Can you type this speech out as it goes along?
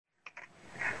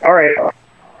All right.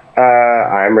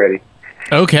 I'm ready.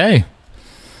 Okay.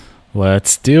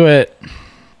 Let's do it.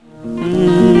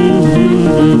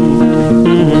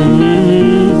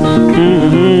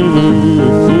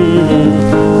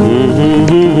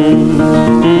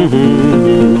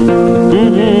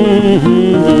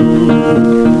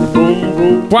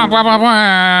 Wah, wah, wah,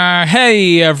 wah.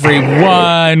 Hey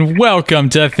everyone, welcome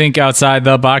to Think Outside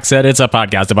the Box Set. It's a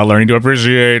podcast about learning to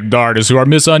appreciate artists who are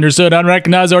misunderstood,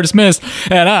 unrecognized, or dismissed.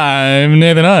 And I'm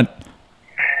Nathan Hunt.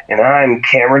 And I'm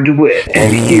Cameron DeWitt.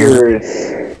 And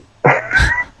here's...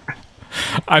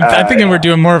 I'm thinking we're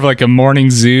doing more of like a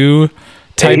morning zoo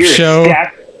type show.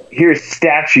 Here's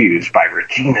Statues by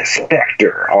Regina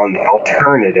Spektor on the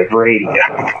alternative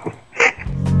radio.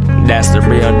 That's the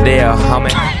real deal,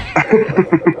 homie.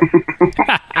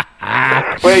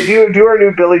 Wait, do our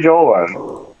new Billy Joel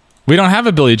one. We don't have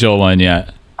a Billy Joel one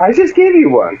yet. I just gave you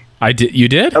one. I did. You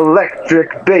did?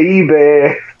 Electric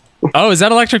Baby. Oh, is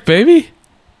that Electric Baby?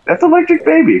 That's Electric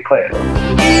Baby. Play it.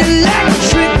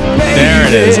 There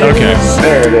it is. Okay.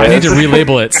 There it is. I need to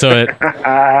relabel it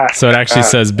so it actually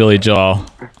says Billy Joel.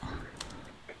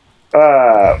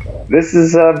 This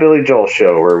is a Billy Joel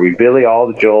show where we Billy all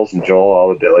the Joels and Joel all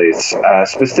the Billies.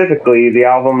 Specifically, the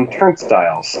album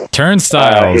Turnstiles.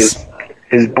 Turnstiles.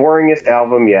 His boringest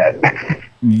album yet.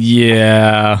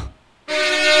 Yeah.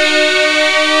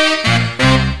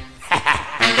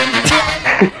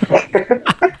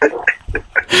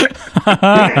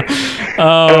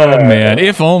 Oh man!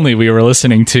 If only we were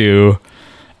listening to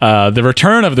the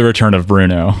return of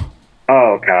Bruno.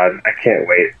 Oh God, I can't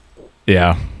wait.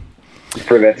 Yeah.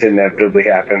 For that to inevitably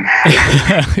happen.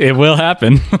 It will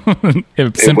happen.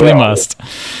 It simply must.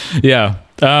 Yeah.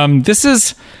 This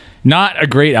is not a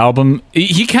great album.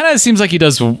 He kind of seems like he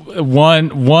does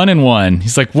one and one.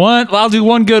 He's like, I'll do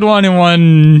one good one and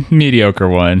one mediocre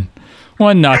one.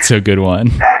 One not so good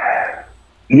one.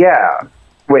 Yeah.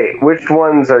 Wait, which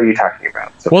ones are you talking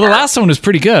about? Well, the last one was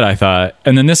pretty good, I thought.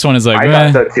 And then this one is like,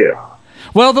 I thought so too.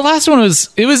 Well, the last one was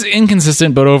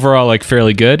inconsistent, but overall like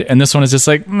fairly good. And this one is just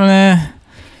like, meh.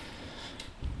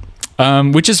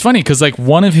 Which is funny because like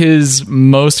one of his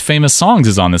most famous songs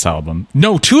is on this album.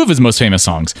 No, two of his most famous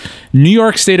songs, New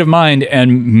York State of Mind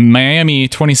and Miami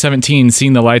 2017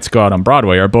 Seeing the Lights Go Out on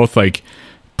Broadway, are both like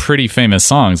pretty famous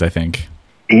songs, I think.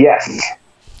 Yes.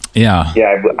 Yeah.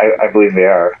 Yeah, I believe they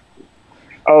are.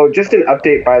 Oh, just an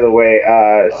update, by the way.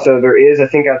 So there is, I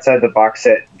think, Outside the Box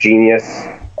Set Genius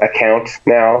account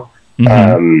now,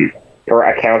 or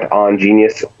account on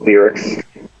Genius Lyrics,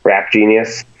 Rap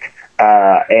Genius.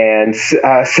 And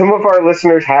some of our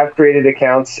listeners have created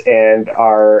accounts and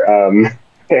are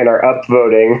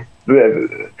upvoting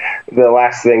the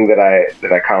last thing that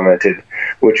I commented,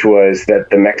 which was that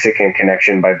The Mexican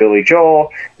Connection by Billy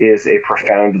Joel is a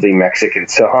profoundly Mexican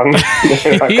song.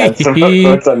 I've got some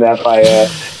votes on that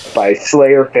by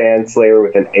Slayer fan, Slayer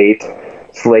with an 8,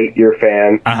 Slate Your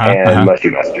Fan, and Mushy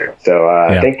Mustard. So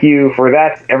thank you for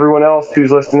that, everyone else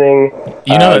who's listening.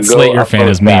 You know that Slate Your Fan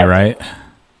is me, right?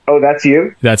 Oh, that's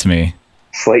you? That's me.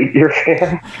 Slate Your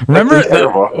Fan? Remember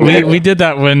we did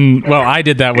that I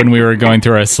did that when we were going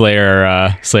through our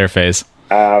Slayer phase.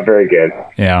 Very good.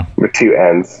 Yeah. With 2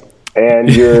 N's.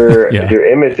 And your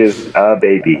image is a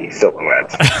baby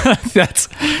silhouette.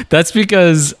 That's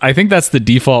because I think that's the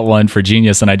default one for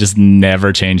Genius, and I just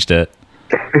never changed it.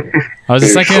 I was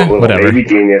just like, whatever. Baby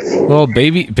Genius. Well,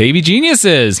 baby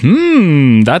geniuses.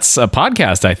 That's a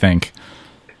podcast, I think.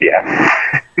 Yeah.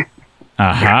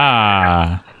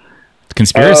 Aha.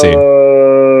 Conspiracy.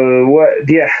 What?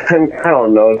 Yeah, I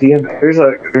don't know. There's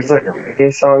like a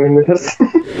reggae song in this.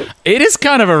 It is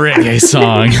kind of a reggae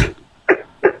song.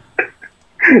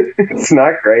 It's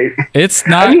not great. It's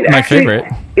not my favorite.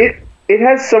 It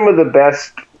has some of the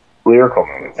best lyrical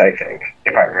moments, I think,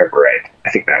 if I remember right. I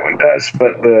think that one does.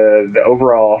 But the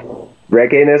overall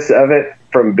reggae-ness of it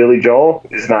from Billy Joel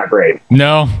is not great.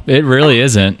 No, it really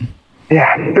isn't.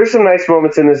 Yeah, there's some nice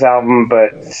moments in this album,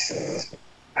 but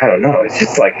I don't know. It's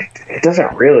just like it just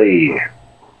doesn't really.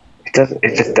 It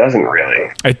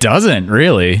doesn't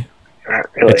really.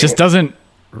 It just doesn't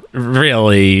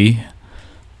really.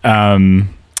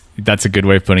 That's a good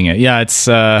way of putting it. Yeah, it's.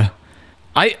 I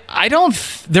don't.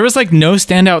 There was like no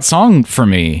standout song for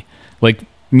me, like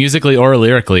musically or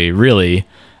lyrically, really.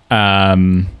 Yeah,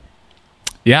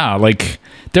 like.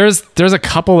 There's a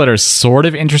couple that are sort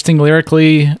of interesting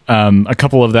lyrically. A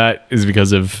couple of that is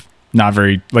because of not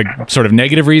very, like, sort of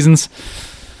negative reasons.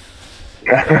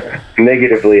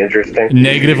 Negatively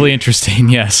interesting,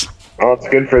 yes. Well, it's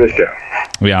good for the show.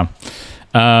 Yeah.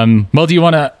 Well, do you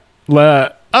want to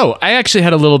Oh, I actually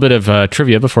had a little bit of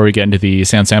trivia before we get into the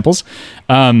sound samples.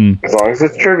 As long as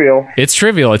it's trivial. It's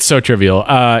trivial. It's so trivial.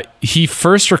 He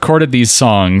first recorded these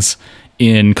songs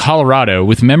in Colorado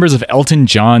with members of Elton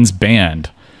John's band.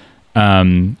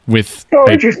 With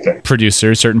a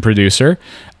certain producer,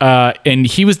 and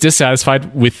he was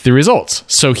dissatisfied with the results.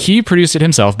 So he produced it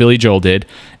himself, Billy Joel did,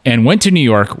 and went to New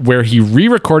York where he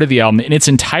re-recorded the album in its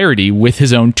entirety with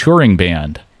his own touring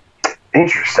band.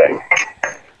 Interesting.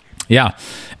 Yeah.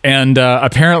 And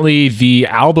apparently the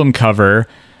album cover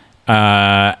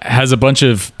has a bunch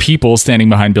of people standing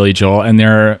behind Billy Joel, and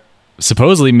they're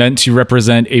supposedly meant to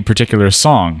represent a particular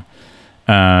song.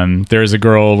 There's a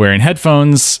girl wearing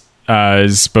headphones,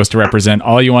 is supposed to represent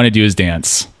All You Want to Do Is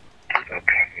Dance.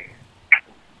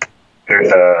 There's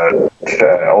a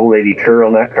old lady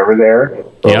turtleneck over there.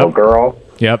 Little girl.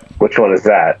 Yep. Which one is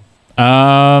that?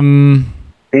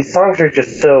 These songs are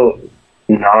just so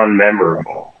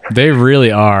non-memorable. They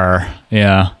really are.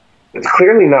 Yeah. It's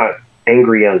clearly not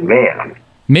Angry Young Man.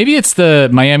 Maybe it's the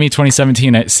Miami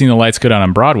 2017 Seen the Lights Go Down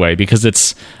on Broadway, because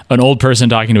it's an old person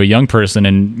talking to a young person,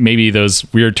 and maybe those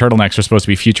weird turtlenecks are supposed to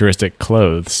be futuristic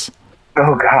clothes.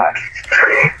 Oh, God.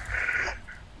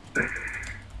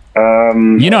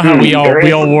 You know how we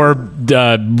all wore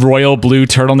royal blue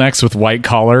turtlenecks with white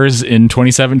collars in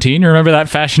 2017? You remember that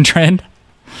fashion trend?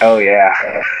 Oh, yeah.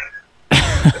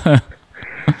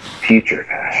 Future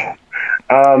fashion.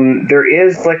 There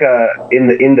is like in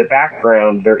the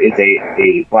background there is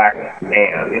a black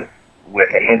man with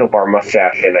a handlebar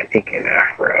mustache and I think an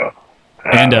afro.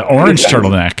 And an orange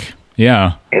turtleneck.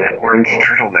 Yeah. And an orange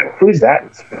turtleneck. Who's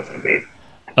that supposed to be?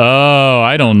 Oh,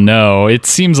 I don't know. It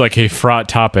seems like a fraught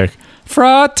topic.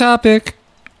 Fraught topic.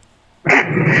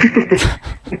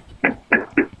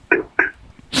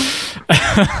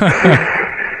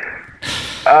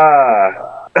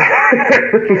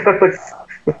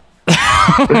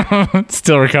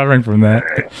 Still recovering from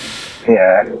that.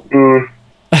 Yeah.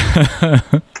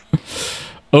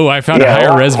 Oh, I found a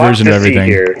higher res version of everything.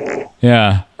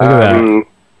 Yeah, look at that.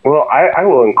 Well, I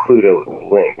will include a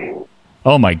link.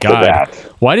 Oh my God!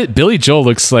 Why did Billy Joel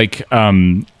looks like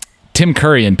Tim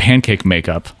Curry in pancake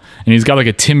makeup, and he's got like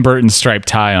a Tim Burton striped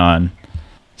tie on.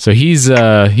 So he's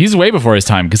way before his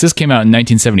time, because this came out in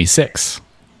 1976.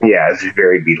 Yeah, it's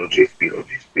very Beetlejuice.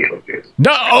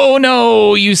 No, oh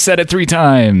no, you said it 3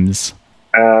 times.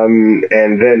 And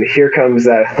then here comes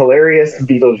that hilarious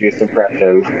Beetlejuice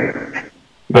impression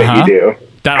that you do.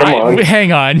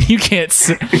 Hang on, you can't.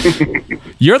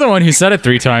 You're the one who said it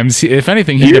 3 times. If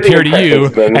anything, he'd appear to you,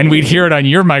 and we'd hear it on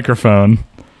your microphone.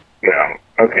 No,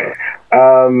 okay.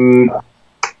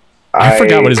 I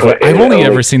forgot what his voice. I've only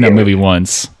ever seen that movie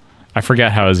once. I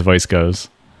forget how his voice goes.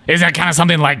 Is that kind of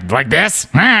something like this,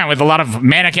 with a lot of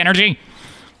manic energy?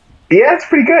 Yeah, it's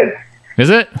pretty good. Is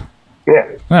it?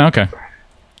 Yeah. Oh, okay.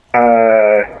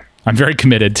 I'm very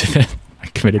committed to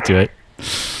it.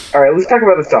 All right, let's talk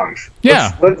about the songs.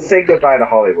 Yeah. Let's say goodbye to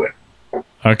Hollywood.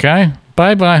 Okay.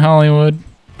 Bye-bye, Hollywood.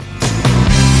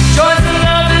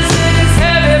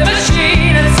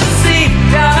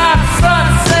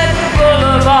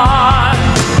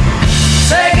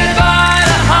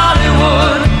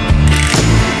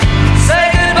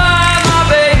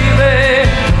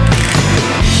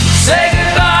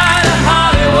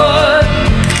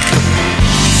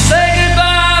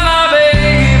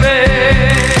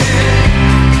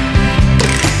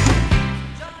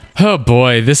 Oh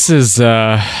boy, this is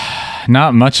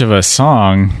not much of a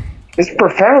song. It's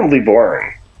profoundly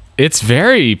boring. It's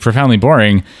very profoundly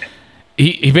boring.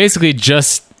 He basically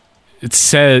just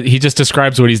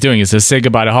describes what he's doing. He says, say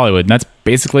goodbye to Hollywood. And that's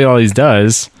basically all he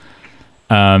does.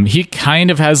 He kind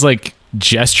of has like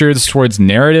gestures towards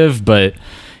narrative, but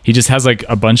he just has like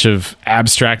a bunch of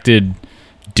abstracted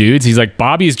dudes. He's like,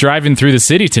 Bobby's driving through the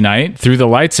city tonight, through the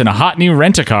lights in a hot new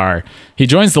rent-a-car. He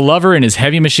joins the lover in his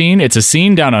heavy machine. It's a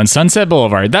scene down on Sunset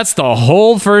Boulevard. That's the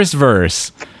whole first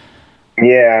verse.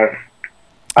 Yeah.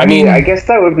 I mean, I guess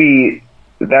that would be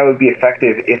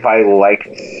effective if I liked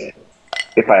it.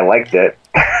 If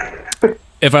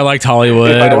I liked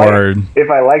Hollywood, if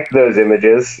I liked those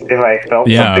images, if I felt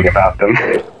something about them.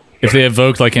 If they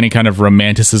evoked like any kind of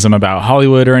romanticism about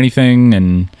Hollywood or anything,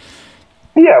 and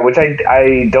yeah, which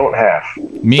I don't have.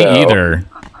 Me either.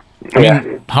 I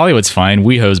mean, Hollywood's fine.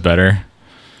 WeHo's better.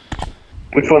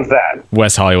 Which one's that?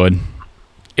 West Hollywood.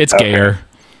 It's gayer,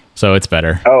 so it's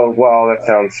better. Oh, well, that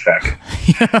sounds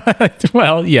fake.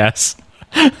 Well, yes,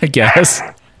 I guess.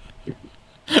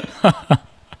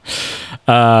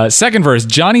 Second verse,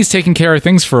 Johnny's taking care of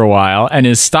things for a while, and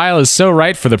his style is so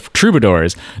right for the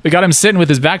troubadours. They got him sitting with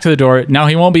his back to the door. Now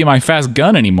he won't be my fast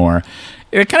gun anymore.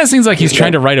 It kind of seems like he's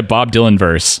trying to write a Bob Dylan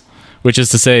verse, which is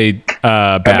to say,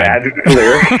 bad. Bad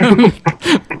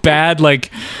lyric. Bad,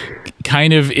 like,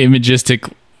 kind of imagistic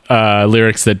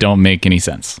lyrics that don't make any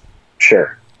sense.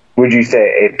 Sure. Would you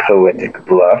say a poetic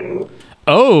bluff?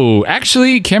 Oh,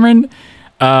 actually, Cameron,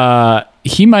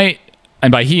 he might,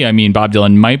 and by he I mean Bob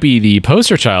Dylan, might be the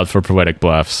poster child for poetic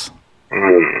bluffs.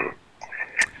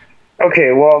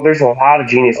 Okay, well, there's a lot of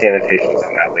genius annotations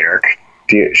in that lyric.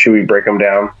 Should we break them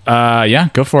down? Yeah,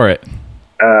 go for it.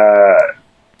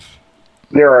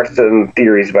 There are some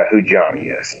theories about who Johnny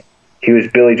is. He was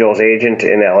Billy Joel's agent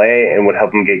in LA and would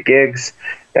help him get gigs.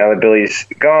 Now that Billy's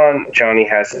gone, Johnny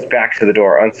has his back to the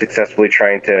door, unsuccessfully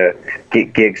trying to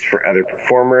get gigs for other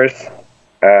performers.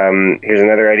 Here's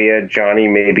another idea. Johnny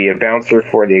may be a bouncer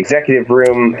for the Executive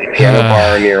Room, a piano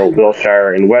bar near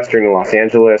Wilshire in Western Los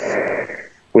Angeles,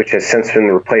 which has since been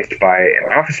replaced by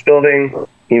an office building.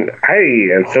 I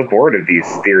am so bored of these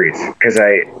theories because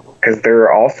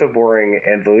they're all so boring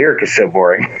and the lyric is so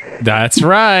boring. That's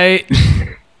right.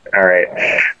 All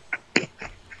right.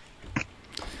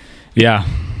 Yeah.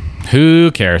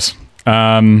 Who cares?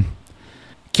 Cameron,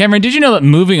 did you know that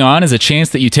moving on is a chance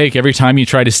that you take every time you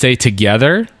try to stay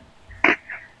together?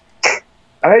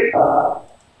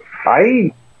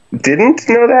 I didn't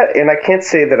know that, and I can't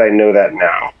say that I know that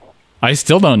now. I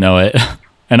still don't know it,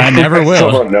 and I never will. I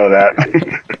still don't know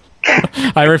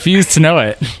that. I refuse to know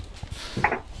it.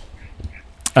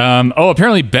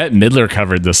 Apparently Bette Midler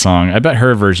covered this song. I bet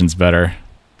her version's better.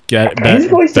 His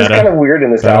voice is kind of weird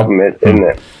in this album, isn't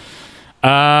it?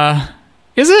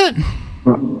 Is it?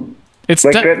 It's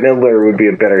like Bette Midler would be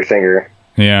a better singer.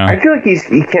 Yeah. I feel like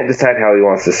he can't decide how he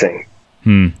wants to sing.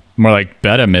 More like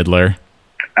Bette Midler.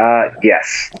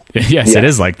 Yes. Yes, it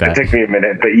is like that. It took me a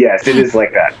minute, but yes, it is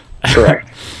like that. Correct.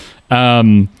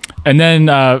 And then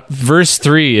verse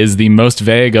 3 is the most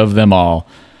vague of them all.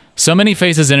 So many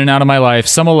faces in and out of my life.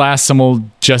 Some will last, some will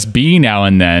just be now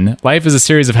and then. Life is a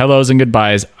series of hellos and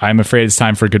goodbyes. I'm afraid it's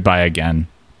time for goodbye again.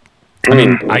 I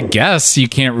mean, I guess you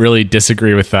can't really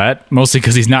disagree with that, mostly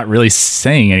because he's not really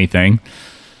saying anything.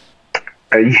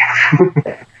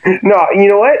 No, you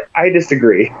know what? I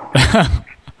disagree.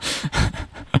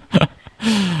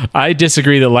 I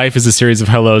disagree that life is a series of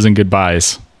hellos and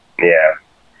goodbyes. Yeah.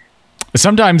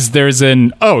 Sometimes there's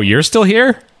oh, you're still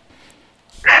here?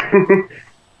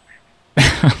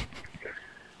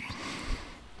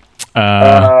 I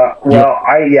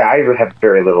have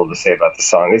very little to say about the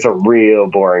song. It's a real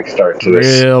boring start to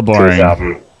this album.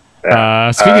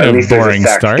 Speaking of boring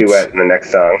starts, duet in the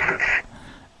next song.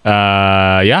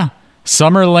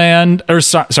 Summerland,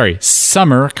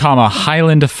 Summer,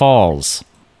 Highland Falls.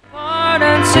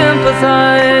 And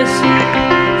sympathize,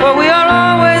 for we are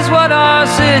always what our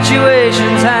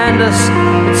situations hand us.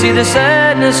 It's either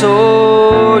sadness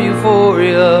or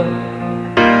euphoria.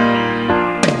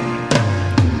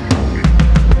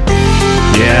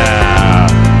 Yeah.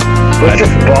 Let's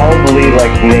just baldly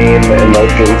name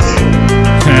emotions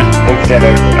instead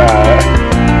of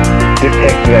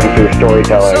depict them through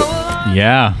storytelling.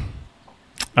 Yeah.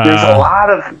 There's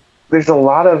a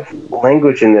lot of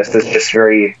language in this that's just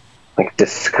very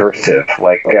discursive,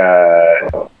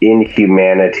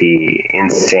 inhumanity,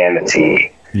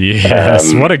 insanity.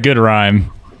 Yes, what a good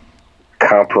rhyme.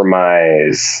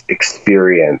 Compromise,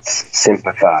 experience,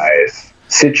 sympathize,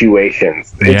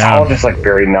 situations. It's all just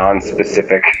very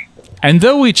non-specific. And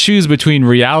though we choose between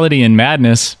reality and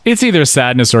madness, it's either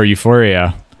sadness or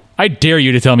euphoria. I dare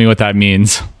you to tell me what that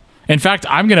means. In fact,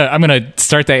 I'm gonna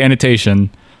start that annotation.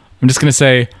 I'm just gonna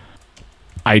say,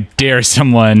 I dare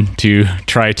someone to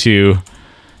try to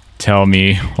tell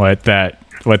me what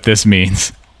this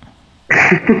means.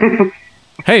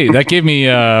 Hey, that gave me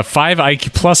 5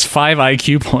 IQ plus 5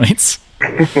 IQ points.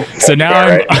 So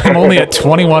now I'm only at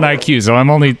 21 IQ, so I'm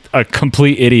only a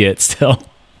complete idiot still.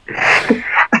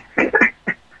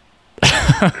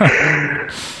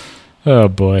 Oh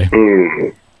boy.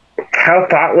 How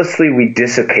thoughtlessly we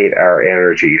dissipate our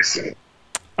energies.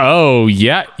 Oh,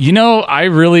 yeah. I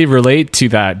really relate to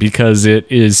that because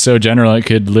it is so general. It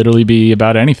could literally be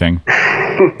about anything.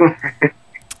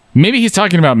 Maybe he's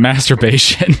talking about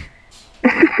masturbation.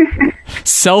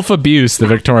 Self-abuse, the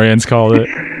Victorians called it.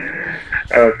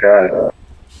 Oh, God.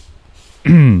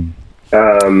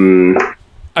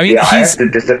 I have to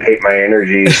dissipate my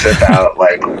energies about,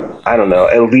 I don't know,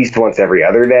 at least once every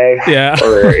other day. Yeah.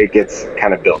 Or it gets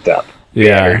kind of built up.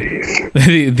 Yeah.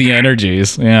 The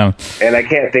energies, yeah. And I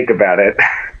can't think about it.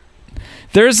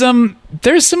 There's some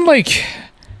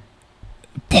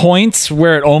points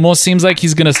where it almost seems like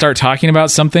he's going to start talking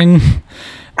about something,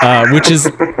 which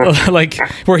is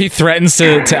where he threatens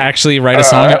to actually write a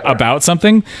song about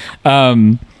something.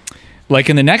 like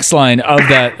in the next line of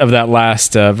that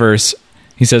last verse,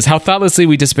 he says, "How thoughtlessly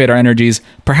we dissipate our energies.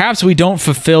 Perhaps we don't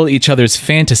fulfill each other's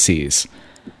fantasies."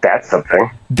 That's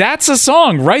something. That's a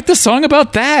song. Write the song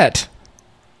about that.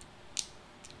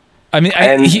 I mean,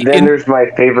 there's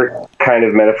my favorite kind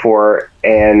of metaphor,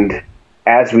 and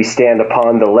as we stand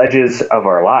upon the ledges of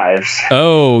our lives.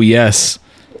 Oh, yes.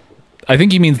 I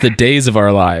think he means the days of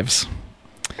our lives.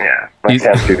 Yeah, like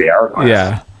sounds through the hourglass.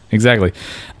 Yeah, exactly.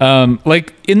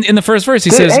 Like in the first verse, he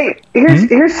says, "Hey,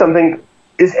 here's something.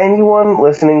 Is anyone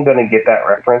listening going to get that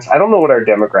reference? I don't know what our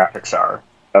demographics are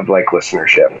of like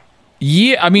listenership."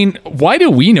 Yeah, I mean, why do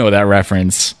we know that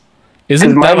reference?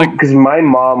 Isn't that like because my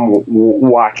mom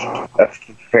watched a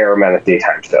fair amount of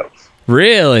daytime soaps?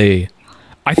 Really?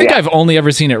 I think I've only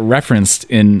ever seen it referenced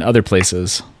in other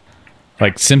places,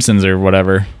 like Simpsons or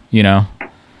whatever. You know?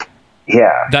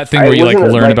 Yeah, that thing where you like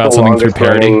learn about something through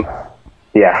parody.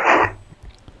 Yeah,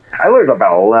 I learned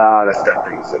about a lot of stuff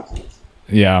from The Simpsons.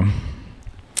 Yeah.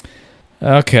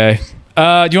 Okay. Do you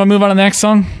want to move on to the next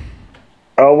song?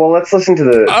 Oh, well, let's listen to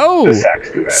the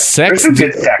sax duet. There's some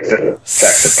good saxophone.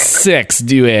 Sex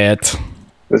duet.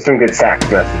 There's some good sax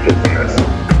messages in this.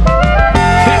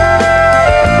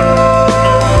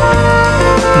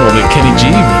 A little bit Kenny G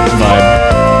vibe.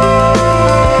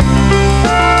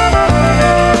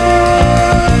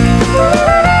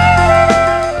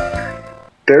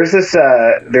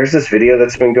 There's this video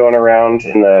that's been going around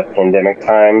in the pandemic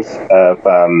times of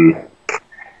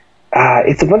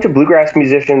it's a bunch of bluegrass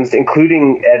musicians,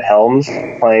 including Ed Helms,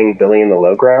 playing Billy in the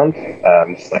Low Ground.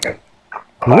 It's like a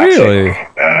classic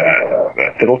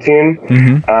fiddle tune.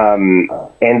 Mm-hmm.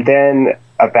 And then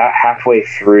about halfway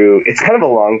through, it's kind of a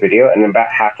long video, and then about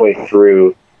halfway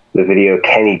through the video,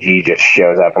 Kenny G just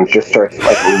shows up and just starts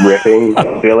like ripping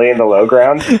Billy in the Low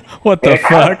Ground. What the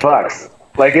fuck? Fucks.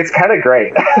 Like, it's kind of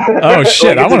great. Oh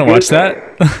shit! Like, I want to watch that.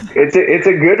 It's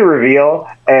a good reveal,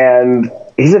 and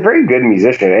he's a very good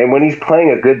musician. And when he's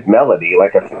playing a good melody,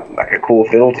 like a cool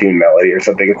fiddle tune melody or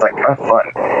something, it's like kind of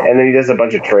fun. And then he does a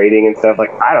bunch of trading and stuff.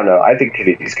 Like, I don't know. I think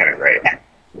Kenny G's kind of great.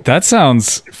 That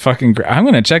sounds fucking great. I'm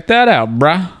gonna check that out,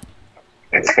 bruh.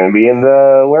 It's gonna be in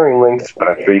the learning links, but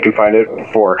I'm sure you can find it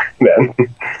before then.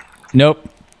 Nope,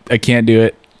 I can't do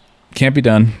it. Can't be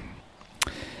done.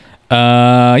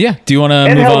 Yeah. Do you want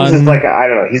to move on? Is like I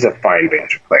don't know. He's a fine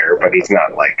banjo player, but he's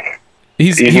not like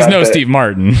he's no Steve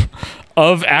Martin.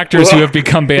 Of actors who have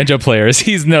become banjo players,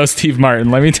 he's no Steve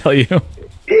Martin. Let me tell you.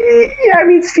 Yeah, I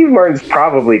mean, Steve Martin's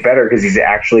probably better because he's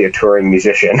actually a touring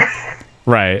musician.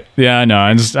 Right. Yeah, I know.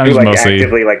 I'm just like mostly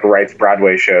actively like writes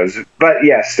Broadway shows, but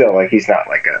yeah, still like he's not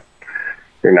like a.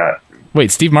 You're not. Wait,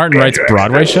 Steve Martin writes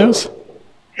Broadway shows?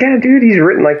 Yeah, dude, he's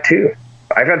written like 2.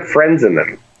 I've had friends in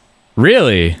them.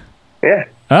 Really? Yeah.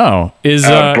 Oh,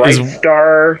 Bright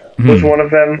Star was one of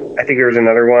them. I think there was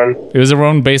another one. It was a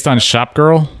one based on Shop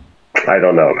Girl? I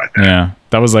don't know about that. Yeah,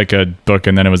 that was like a book,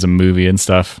 and then it was a movie and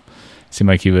stuff. Seemed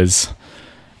like he was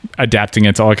adapting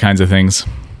it to all kinds of things.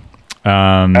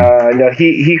 No,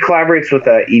 he collaborates with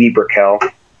Edie Brickell.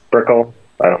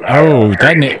 I don't know. Oh,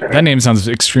 that name sounds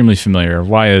extremely familiar.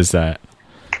 Why is that?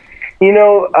 You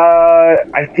know,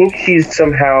 I think she's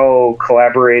somehow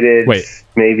collaborated,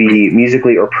 maybe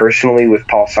musically or personally, with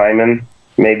Paul Simon,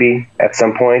 maybe at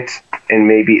some point, and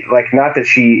maybe like not that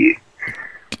she's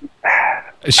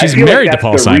married to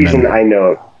Paul Simon. Reason I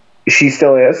know she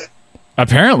still is.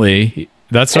 Apparently,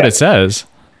 that's what it says.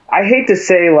 I hate to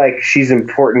say like she's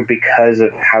important because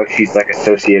of how she's like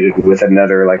associated with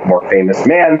another like more famous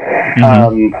man,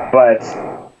 but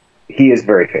he is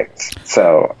very famous.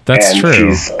 So that's true.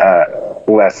 She's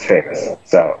less famous,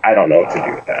 so I don't know what to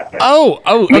do with that.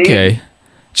 Okay.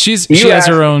 She has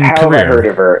her own career. Have I heard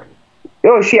of her?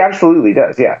 Oh, she absolutely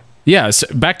does. Yeah. Yeah. So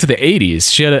back to the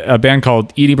 80s, she had a band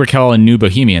called Edie Brickell and New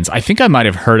Bohemians. I think I might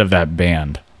have heard of that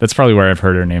band. That's probably where I've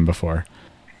heard her name before.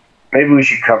 Maybe we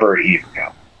should cover Edie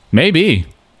Brickell. Maybe.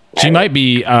 She might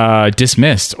be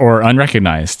dismissed or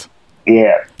unrecognized.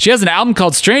 Yeah. She has an album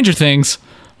called Stranger Things.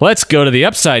 Let's go to the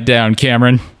Upside Down,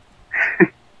 Cameron.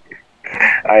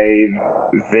 I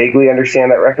vaguely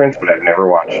understand that reference, but I've never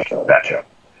watched that show.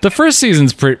 The first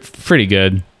season's pretty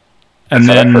good. And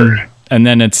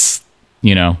then it's,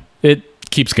 it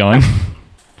keeps going.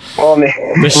 Well,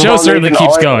 the show certainly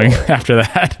keeps going after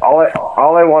that.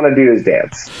 All I want to do is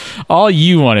dance. All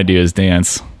you want to do is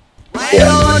dance. Why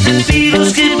don't the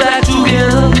Beatles get back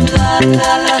together?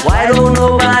 Why don't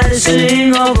nobody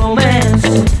sing of romance?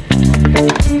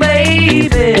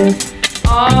 Baby,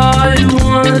 all you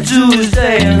wanna do is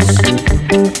dance.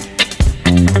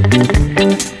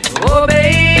 Oh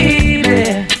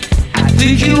baby, I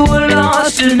think you were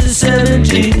lost in the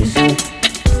 70s.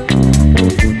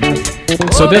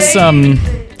 So So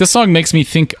this song makes me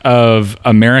think of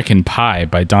American Pie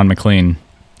by Don McLean.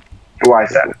 Why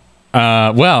is that?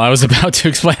 Well, I was about to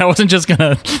explain. I wasn't just going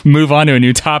to move on to a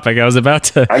new topic. I was about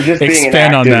to I'm just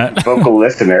expand on being an active that. vocal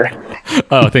listener.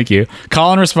 Oh, thank you.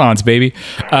 Call and response, baby.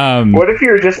 What if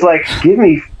you're just like, give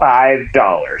me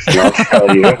 $5 and I'll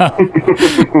tell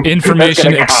you.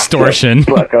 Information extortion.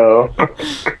 Bucko.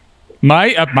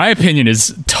 My opinion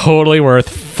is totally worth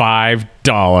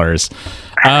 $5.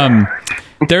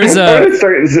 There's I'm going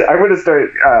to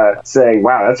start saying,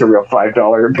 wow, that's a real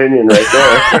 $5 opinion right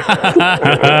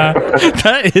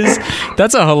there.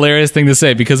 that's a hilarious thing to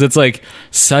say, because it's like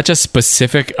such a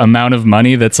specific amount of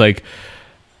money that's like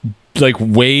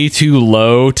way too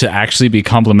low to actually be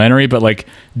complimentary, but like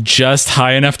just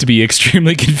high enough to be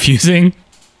extremely confusing.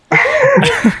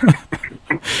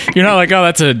 You're not like, oh,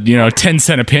 that's a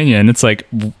 10-cent opinion. It's like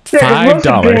 $5. Most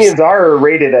opinions are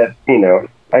rated at,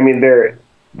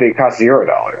 they cost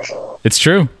 $0. It's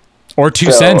true. Or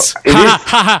 2 cents. It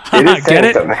is Get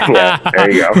it? Yeah, there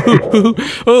you go.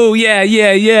 Oh,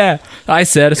 yeah. I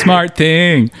said a smart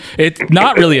thing. It's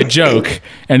not really a joke,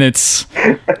 and it's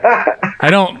I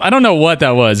don't know what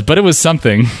that was, but it was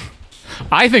something.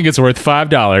 I think it's worth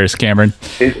 $5, Cameron.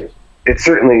 It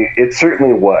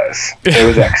certainly was. It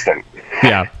was extant.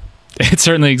 Yeah. It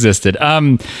certainly existed.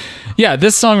 Yeah,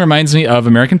 this song reminds me of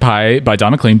American Pie by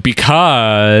Don McLean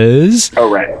because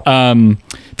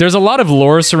there's a lot of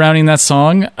lore surrounding that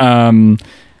song, and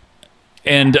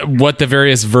what the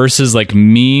various verses like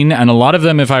mean, and a lot of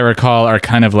them, if I recall, are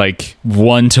kind of like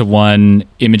one-to-one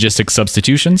imagistic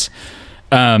substitutions.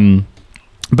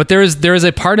 But there is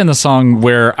a part in the song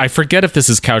where I forget if this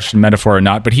is couched in metaphor or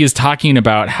not, but he is talking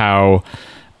about how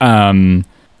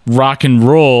rock and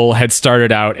roll had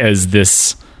started out as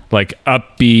this like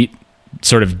upbeat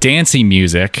sort of dancey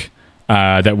music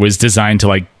that was designed to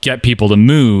like get people to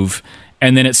move,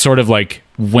 and then it sort of like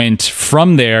went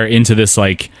from there into this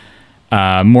like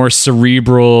more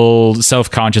cerebral,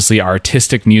 self-consciously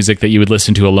artistic music that you would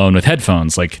listen to alone with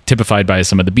headphones, like typified by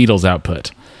some of the Beatles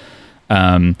output.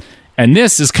 And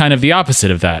this is kind of the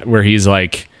opposite of that, where he's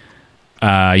like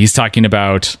he's talking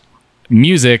about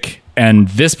music, and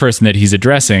this person that he's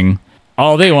addressing,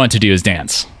 all they want to do is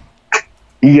dance.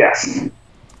 Yes.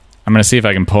 I'm going to see if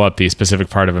I can pull up the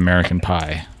specific part of American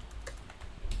Pie.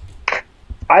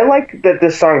 I like that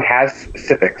this song has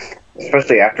specifics,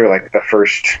 especially after like the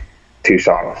first 2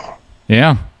 songs.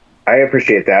 Yeah. I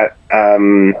appreciate that.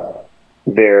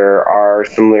 There are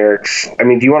some lyrics. I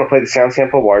mean, do you want to play the sound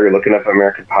sample while you're looking up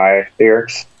American Pie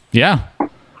lyrics? Yeah.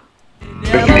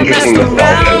 There's some interesting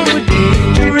nostalgia.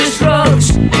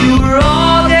 You were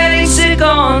all getting sick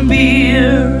on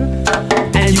beer,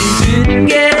 and you didn't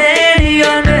get any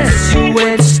unless you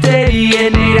went steady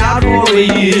and ate out for a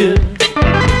year.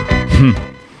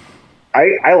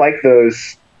 I like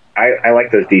those. I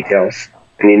like those details.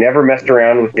 And you never messed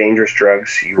around with dangerous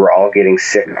drugs. You were all getting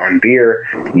sick on beer.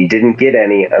 You didn't get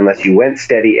any unless you went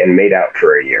steady and made out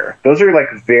for a year. Those are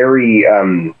like very,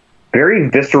 very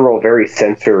visceral, very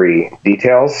sensory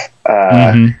details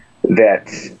that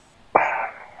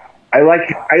I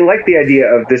like. I like the idea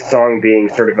of this song being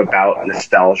sort of about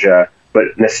nostalgia, but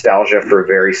nostalgia for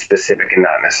very specific and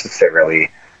not necessarily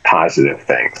positive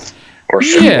things or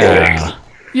things.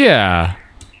 Yeah.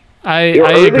 I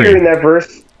Earlier agree. in that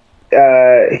verse,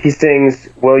 he sings,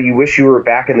 well, you wish you were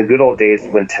back in the good old days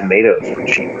when tomatoes were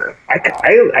cheaper. I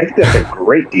think that's a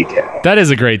great detail. That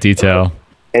is a great detail.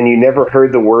 And you never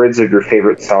heard the words of your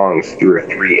favorite songs through a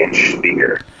 3-inch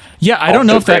speaker. Yeah, I don't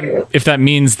know if that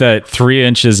means that 3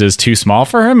 inches is too small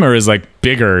for him, or is like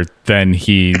bigger than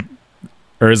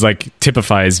or is like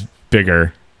typifies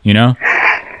bigger, you know?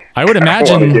 I would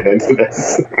imagine. I want to get into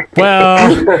this.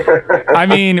 Well, I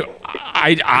mean,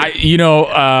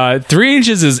 I 3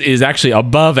 inches is actually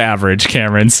above average,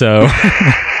 Cameron. So,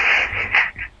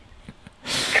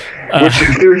 which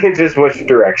 3 inches, which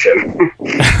direction?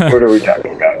 What are we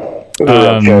talking about? The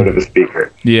upload of the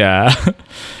speaker. Yeah.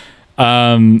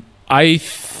 I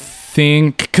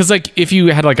think because like if you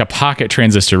had like a pocket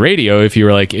transistor radio, if you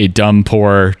were like a dumb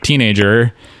poor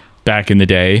teenager back in the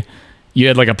day, you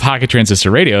had like a pocket transistor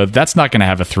radio, that's not going to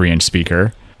have a 3-inch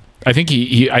speaker. I think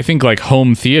I think like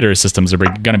home theater systems are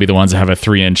going to be the ones that have a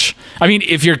 3-inch. I mean,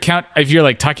 if you're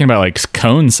like talking about like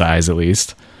cone size, at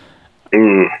least.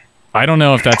 I don't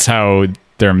know if that's how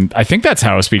I think that's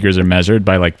how speakers are measured,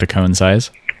 by like the cone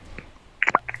size.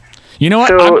 You know what?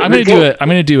 So I'm going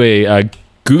to do a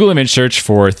Google image search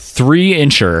for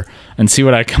 3-incher and see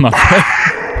what I come up with.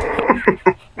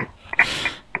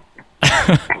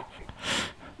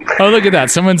 Oh, look at that!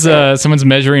 Someone's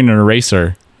measuring an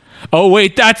eraser. Oh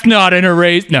wait, that's not an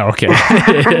erase. No, okay.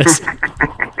 It is.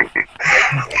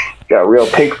 Got a real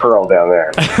pink pearl down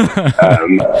there.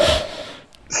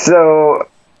 So,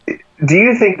 do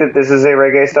you think that this is a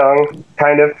reggae song,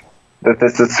 kind of? That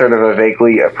this is sort of a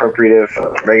vaguely appropriative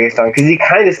reggae song? Because he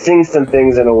kind of sings some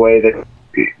things in a way that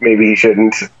maybe he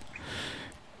shouldn't.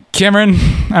 Cameron,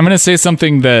 I'm going to say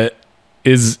something that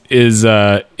is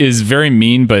very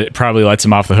mean, but it probably lets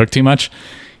him off the hook too much.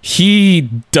 He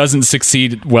doesn't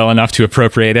succeed well enough to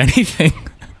appropriate anything.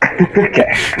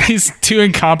 Okay. He's too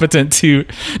incompetent to.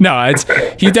 No,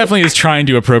 he definitely is trying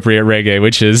to appropriate reggae,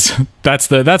 which is that's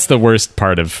the worst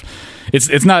part of.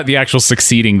 It's not the actual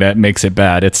succeeding that makes it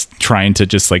bad. It's trying to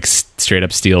just like straight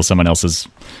up steal someone else's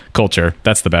culture.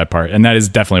 That's the bad part, and that is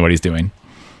definitely what he's doing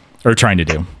or trying to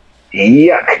do.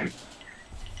 Yuck.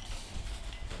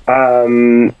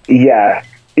 Yeah.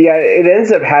 Yeah, it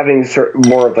ends up having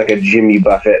more of like a Jimmy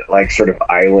Buffett, like sort of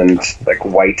island, like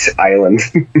white island,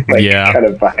 kind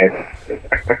of vibe.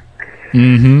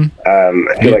 Mm-hmm.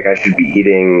 I feel like I should be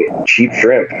eating cheap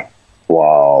shrimp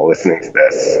while listening to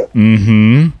this.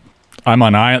 Mm-hmm. I'm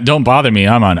on island. Don't bother me.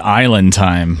 I'm on island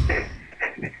time.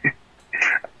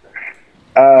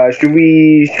 Should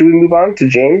we move on to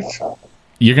James?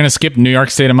 You're gonna skip New York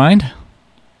State of Mind?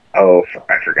 Oh,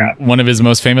 I forgot. One of his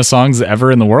most famous songs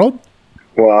ever in the world?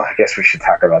 Well, I guess we should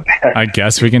talk about that. I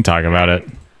guess we can talk about it.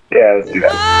 Yeah, let's do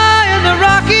that. High in the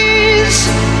Rockies,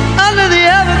 under the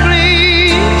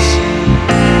evergreens,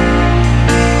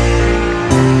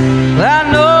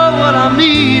 I know what I'm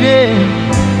needing,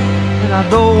 and I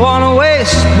don't want to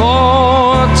waste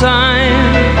more time.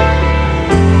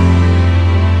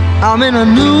 I'm in a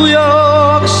New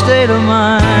York state of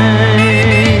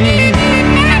mind.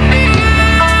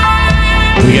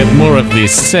 We get more of the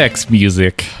sex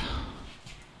music.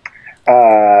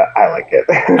 I like it.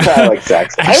 I like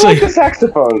sax. Actually, I like the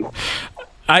saxophone.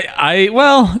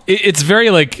 It's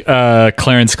very like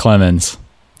Clarence Clemens.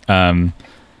 Yeah.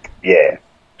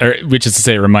 Which is to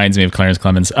say, it reminds me of Clarence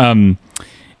Clemens.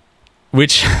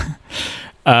 Which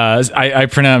I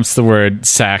pronounce the word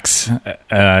sax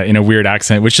in a weird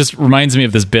accent, which just reminds me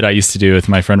of this bit I used to do with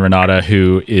my friend Renata,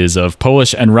 who is of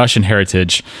Polish and Russian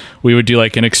heritage. We would do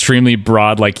like an extremely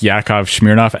broad, like Yakov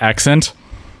Smirnoff accent,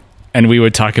 and we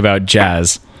would talk about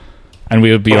jazz. And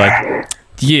we would be like,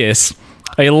 yes,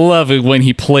 I love it when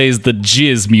he plays the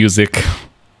jizz music.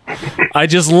 I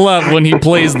just love when he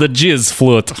plays the jizz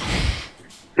flute.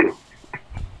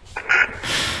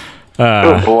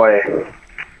 Oh boy.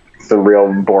 Some real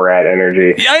Borat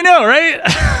energy. Yeah, I know,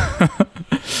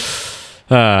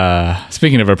 right?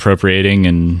 Speaking of appropriating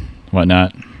and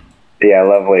whatnot. Yeah,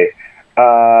 lovely.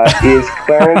 Is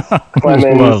Clarence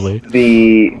Clemens Lovely.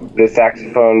 the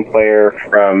saxophone player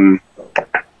from...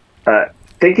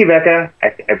 thank you, Becca.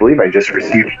 I believe I just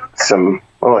received some...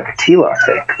 Oh, like a tea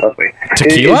latte. Lovely.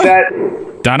 Tequila? Is that...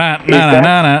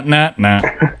 Da-na-na-na-na-na-na.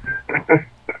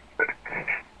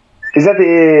 Is that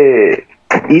the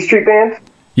E Street Band?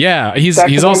 Yeah, he's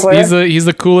Saxophone also player? he's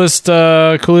the coolest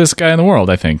guy in the world,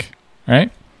 I think.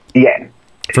 Right? Yeah.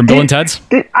 From Bill and Ted's?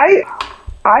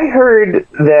 I heard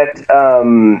that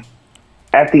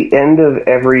at the end of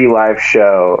every live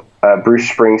show, Bruce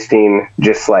Springsteen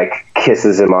just like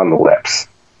kisses him on the lips.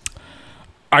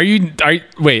 Are you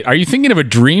thinking of a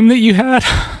dream that you had?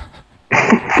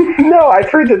 No, I've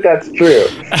heard that that's true.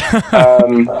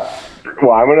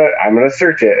 Well, I'm gonna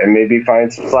search it and maybe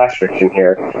find some slash fiction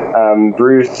here.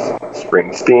 Bruce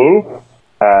Springsteen.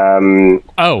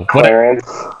 Clarence.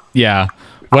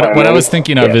 What I was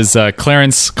thinking of is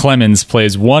Clarence Clemens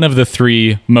plays one of the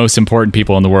three most important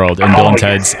people in the world in Bill and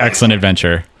Ted's Excellent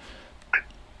Adventure.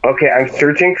 Okay, I'm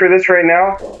searching for this right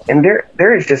now, and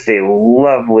there is just a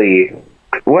lovely.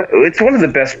 It's one of the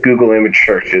best Google image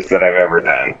searches that I've ever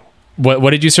done. What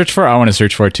did you search for? I want to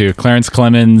search for it too. Clarence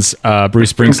Clemens,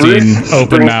 Bruce Springsteen,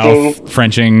 open mouth,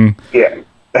 Frenching. Yeah.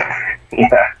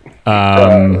 Yeah.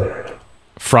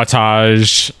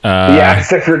 Frottage.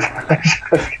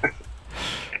 Frottage.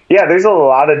 Yeah, there's a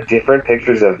lot of different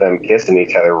pictures of them kissing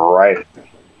each other right.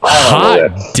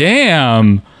 Hot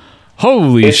damn.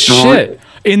 Holy shit.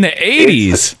 In the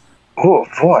 80s. Oh,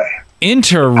 boy.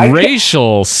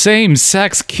 Interracial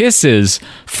same-sex kisses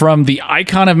from the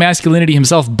icon of masculinity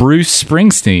himself, Bruce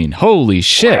Springsteen. Holy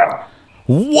shit. Wow.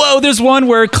 Whoa, there's one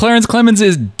where Clarence Clemens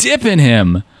is dipping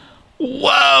him.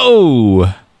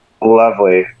 Whoa.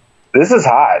 Lovely. This is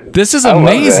hot. This is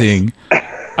amazing.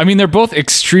 I mean, they're both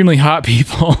extremely hot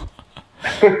people.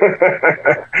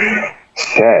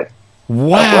 Shit.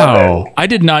 Wow. I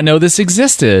did not know this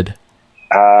existed.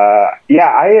 Yeah,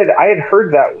 I had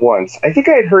heard that once. I think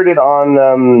I had heard it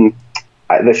on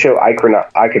the show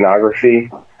Iconography.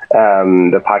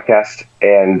 the podcast,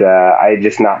 and I had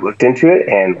just not looked into it,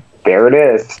 and there it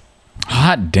is.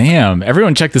 Hot damn!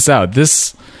 Everyone, check this out.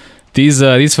 These photos.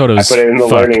 I put it in the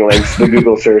learning links, the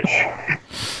Google search.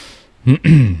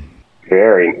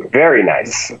 Very, very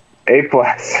nice. A+.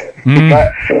 But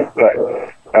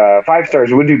 5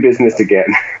 stars. Would do business again.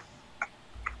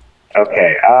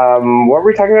 Okay. What were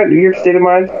we talking about? New York State of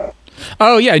Mind?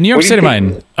 Oh yeah, New York State of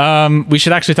Mind. We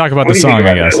should actually talk about the song,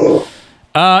 I guess.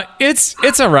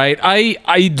 It's all right.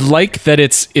 I like that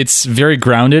it's very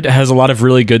grounded. It has a lot of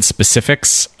really good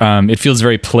specifics. It feels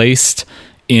very placed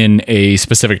in a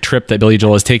specific trip that Billy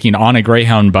Joel is taking on a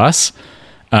Greyhound bus.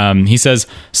 He says,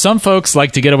 some folks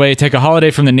like to get away, take a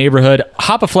holiday from the neighborhood,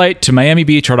 hop a flight to Miami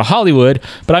Beach or to Hollywood,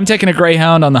 but I'm taking a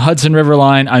Greyhound on the Hudson River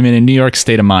line. I'm in a New York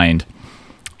state of mind.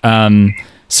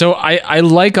 So I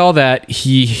like all that.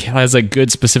 He has like good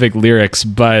specific lyrics,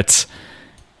 but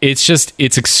it's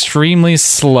extremely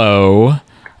slow,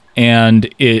 and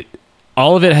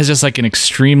all of it has just like an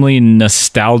extremely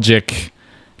nostalgic,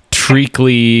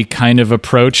 treacly kind of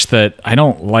approach that I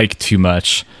don't like too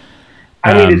much.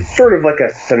 I mean, it's sort of like a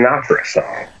Sinatra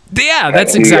song. Yeah,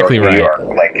 that's exactly right. New York.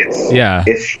 Like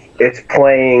it's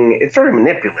playing. It's sort of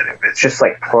manipulative. It's just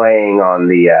like playing on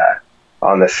the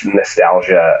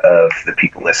nostalgia of the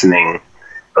people listening,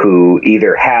 who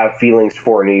either have feelings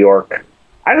for New York.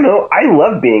 I don't know. I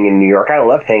love being in New York. I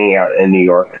love hanging out in New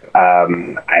York. I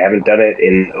haven't done it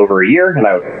in over a year, and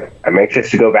I'm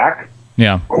anxious to go back.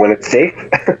 Yeah, when it's safe.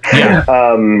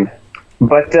 Yeah.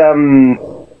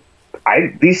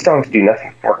 These songs do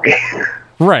nothing for me.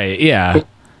 Right, yeah.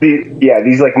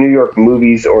 These like New York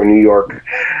movies or New York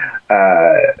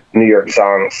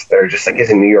songs, they're just like,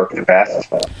 isn't New York the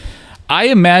best? I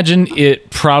imagine it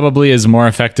probably is more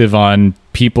effective on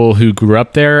people who grew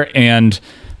up there, and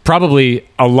probably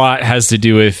a lot has to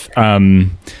do with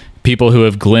people who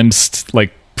have glimpsed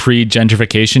like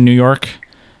pre-gentrification New York.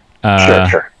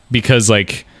 Sure. Because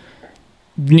like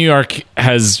New York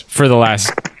has, for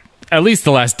at least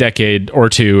the last decade or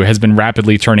two, has been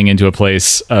rapidly turning into a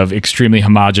place of extremely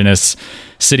homogenous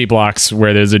city blocks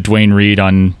where there's a Duane Reade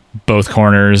on both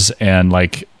corners and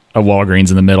like a Walgreens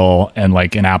in the middle and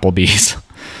like an Applebee's.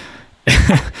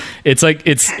 It's like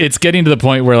it's getting to the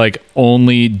point where like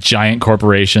only giant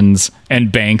corporations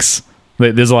and banks,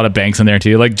 there's a lot of banks in there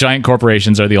too, like giant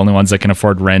corporations are the only ones that can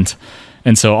afford rent,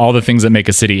 and so all the things that make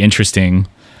a city interesting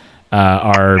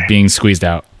are being squeezed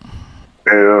out.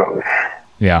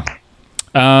 Yeah.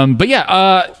 But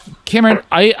yeah, Cameron,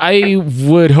 I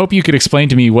would hope you could explain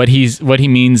to me what he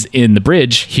means in the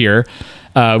bridge here,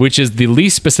 which is the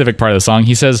least specific part of the song.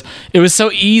 He says, "It was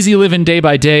so easy living day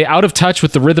by day, out of touch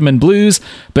with the rhythm and blues,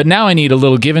 but now I need a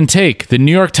little give and take. The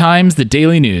New York Times, the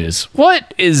Daily News."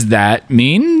 What is that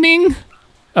meaning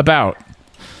about?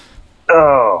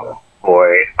 Oh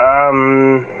boy.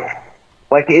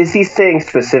 Like, is he saying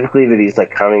specifically that he's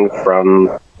like coming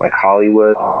from like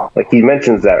Hollywood? Like, he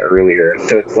mentions that earlier,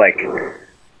 so it's like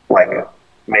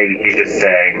maybe he's just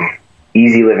saying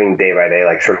easy living day by day,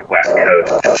 like sort of West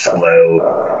Coast,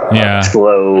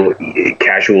 slow,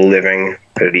 casual living,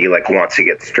 that he like wants to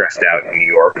get stressed out in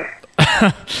New York.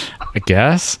 I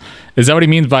guess. Is that what he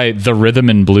means by the rhythm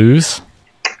and blues?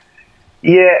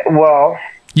 Yeah, well,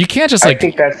 you can't just like. I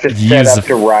think that's just set up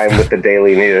to rhyme with the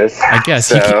Daily News. I guess.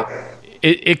 So.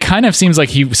 It kind of seems like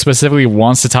he specifically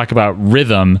wants to talk about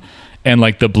rhythm and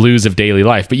like the blues of daily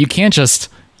life, but you can't just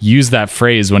use that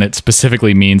phrase when it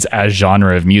specifically means a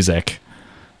genre of music,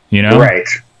 you know? Right.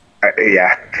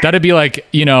 Yeah. That'd be like,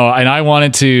 and I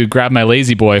wanted to grab my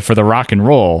lazy boy for the rock and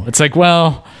roll. It's like,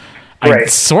 well,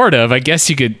 right. I guess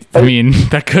you could,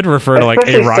 that could refer to like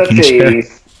a rocking chair.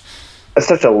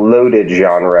 Such a loaded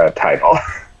genre title.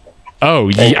 Oh,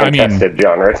 yeah,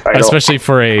 genre title. Especially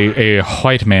for a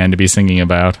white man to be singing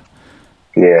about.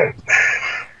 Yeah.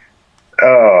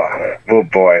 Oh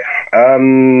boy.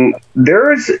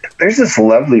 There's this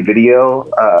lovely video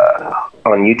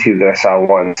on YouTube that I saw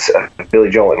once of Billy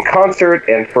Joel in concert,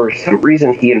 and for some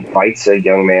reason he invites a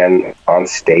young man on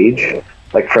stage,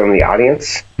 like from the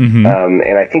audience. Mm-hmm.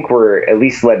 And I think we're at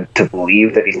least led to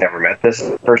believe that he's never met this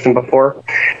person before.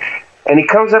 And he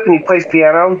comes up and he plays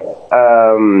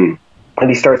piano. And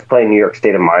he starts playing New York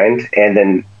State of Mind, and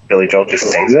then Billy Joel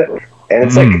just sings it. And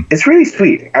it's like, it's really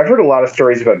sweet. I've heard a lot of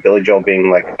stories about Billy Joel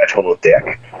being like a total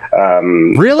dick.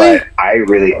 Really? But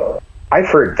I've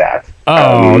heard that.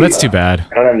 Oh, that's too bad.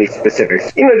 I don't have any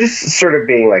specifics. Just sort of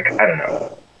being like, I don't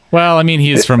know. Well, I mean,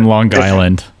 he's from Long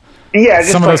Island. Yeah,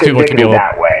 just some of like those people can be a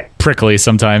that way. Prickly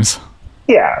sometimes.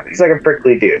 Yeah, he's like a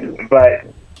prickly dude. But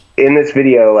in this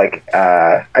video, like,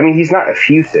 he's not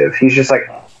effusive. He's just like,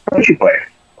 why don't you play?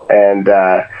 And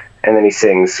then he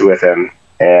sings with him,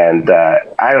 and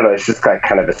I don't know, it's just like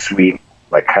kind of a sweet,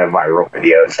 like kind of viral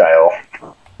video style.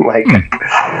 Like,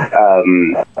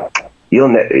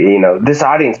 this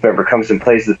audience member comes and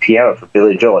plays the piano for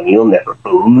Billy Joel, and you'll never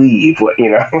believe what,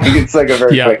 it's like a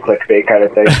very quick clickbait kind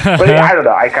of thing. But I don't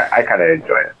know, I kind of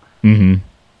enjoy it. Mm-hmm.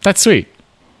 That's sweet.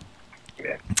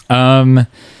 Yeah.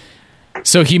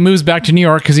 So he moves back to New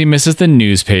York because he misses the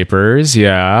newspapers.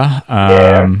 Yeah.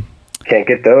 Can't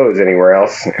get those anywhere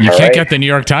else. You can't get the New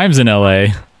York Times in LA.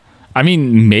 I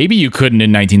mean, maybe you couldn't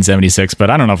in 1976, but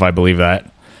I don't know if I believe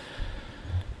that.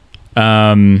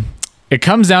 It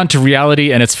comes down to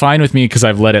reality, and it's fine with me because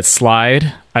I've let it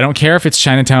slide. I don't care if it's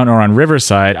Chinatown or on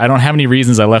Riverside. I don't have any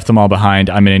reasons I left them all behind.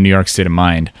 I'm in a New York state of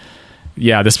mind.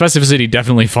 Yeah, the specificity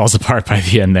definitely falls apart by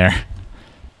the end there.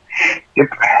 Yep.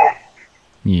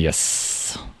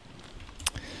 Yes.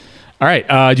 All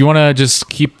right. Do you want to just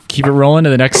keep it rolling to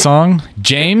the next song,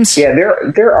 James? Yeah,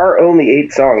 there are only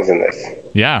 8 songs in this.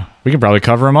 Yeah, we can probably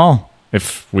cover them all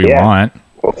if we want.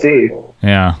 We'll see.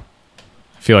 Yeah,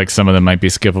 I feel like some of them might be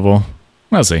skippable.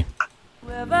 We'll see.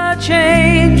 Ever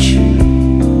change?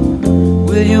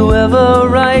 Will you ever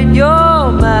write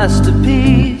your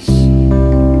masterpiece?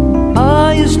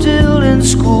 Are you still in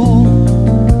school?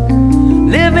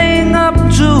 Living up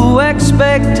to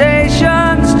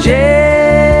expectations,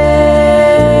 James.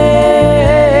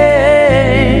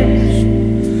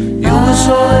 You were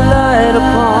so relied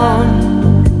upon.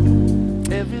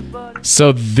 Everybody.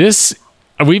 So this,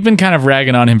 we've been kind of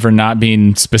ragging on him for not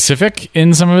being specific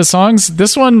in some of his songs.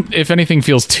 This one, if anything,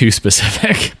 feels too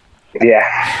specific.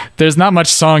 Yeah. There's not much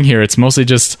song here. It's mostly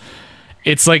just,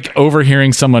 it's like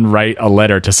overhearing someone write a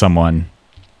letter to someone.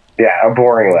 Yeah, a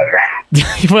boring letter.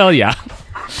 Well, yeah.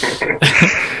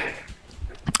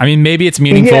 I mean, maybe it's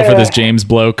meaningful for this James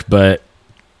bloke, but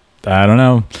I don't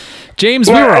know. James,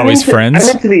 we were always friends.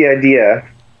 I'm into the idea.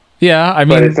 Yeah, I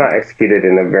mean, but it's not executed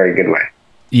in a very good way.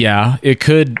 Yeah, it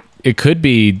could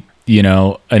be,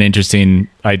 an interesting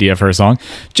idea for a song.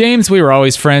 James, we were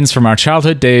always friends from our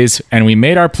childhood days, and we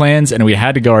made our plans, and we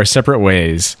had to go our separate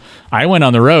ways. I went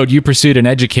on the road, you pursued an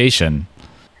education.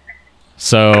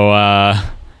 So,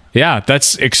 yeah,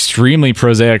 that's extremely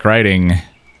prosaic writing.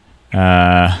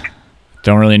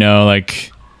 Don't really know,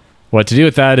 like, what to do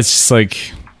with that. It's just,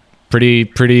 like, pretty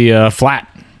flat.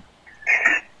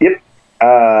 Yep.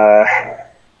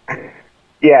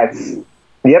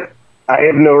 Yep. I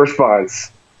have no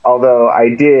response. Although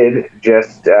I did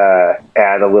just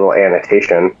add a little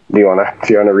annotation. Do you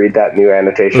wanna read that new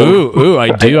annotation? Ooh,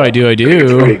 I do.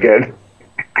 It's pretty good.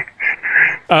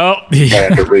 Oh, I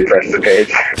have to refresh the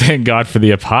page. Thank God for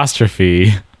the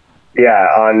apostrophe. Yeah,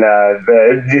 on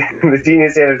the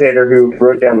genius annotator who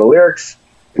wrote down the lyrics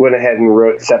went ahead and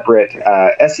wrote separate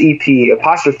SEP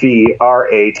apostrophe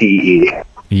RATE.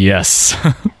 Yes.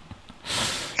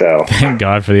 So thank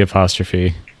God for the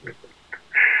apostrophe.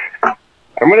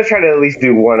 I'm going to try to at least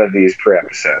do one of these per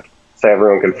episode so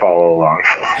everyone can follow along.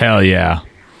 Hell yeah.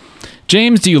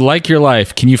 James, do you like your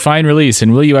life? Can you find release?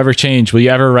 And will you ever change? Will you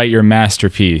ever write your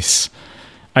masterpiece?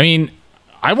 I mean,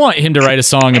 I want him to write a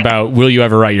song about will you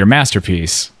ever write your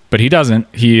masterpiece? But he doesn't.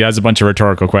 He has a bunch of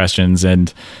rhetorical questions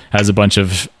and has a bunch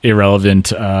of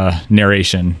irrelevant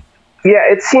narration. Yeah,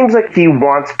 it seems like he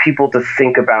wants people to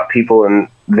think about people in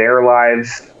their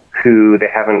lives who they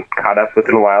haven't caught up with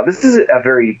in a while. This is a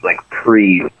very, like,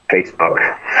 pre-Facebook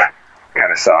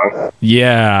kind of song.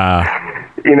 Yeah.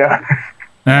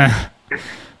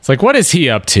 It's like, what is he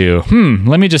up to?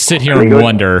 Let me just sit here and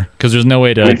wonder, because there's no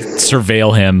way to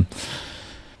surveil him.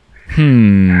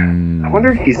 I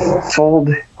wonder if he's sold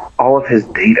all of his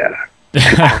data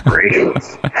to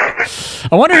corporations.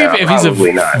 I wonder if he's a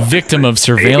victim of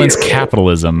surveillance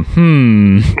capitalism.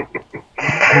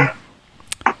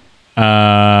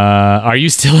 Are you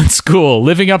still in school?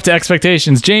 Living up to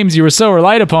expectations? James, you were so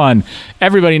relied upon.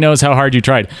 Everybody knows how hard you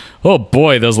tried. Oh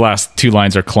boy, those last 2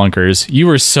 lines are clunkers. You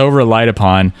were so relied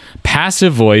upon.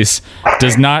 Passive voice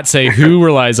does not say who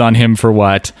relies on him for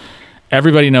what.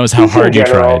 Everybody knows how hard you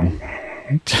tried.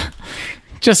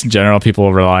 Just in general,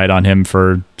 people relied on him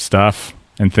for stuff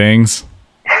and things.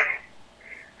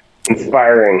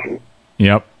 Inspiring.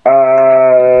 Yep.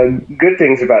 Good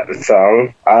things about the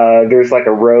song. There's like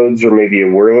a Rhodes or maybe a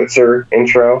Wurlitzer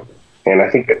intro, and I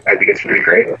think it's pretty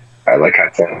great. I like how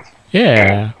it sounds.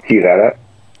 Yeah. Cue that up.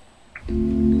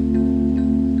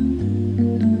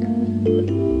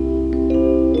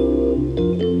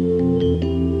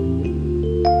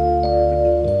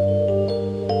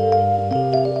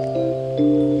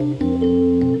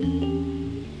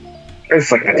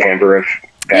 It's like the timbre of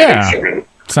that instrument.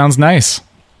 Sounds nice.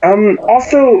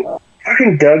 Also,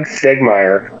 fucking Doug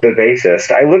Stegmeyer, the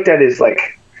bassist. I looked at his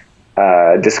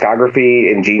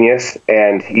discography in Genius,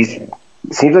 and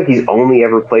seems like he's only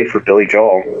ever played for Billy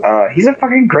Joel. He's a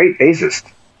fucking great bassist.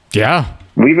 Yeah.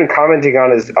 We've been commenting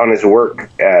on his work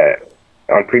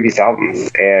on previous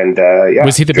albums, and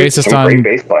was he the bassist on great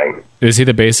bass playing? Is he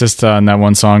the bassist on that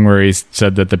one song where he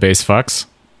said that the bass fucks?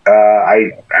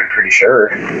 I'm pretty sure.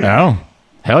 Oh,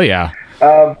 hell yeah!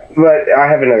 But I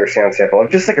have another sound sample of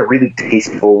just like a really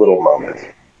tasteful little moment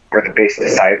where the bass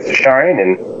decides to shine,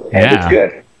 and it's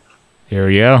good. Here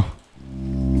we go.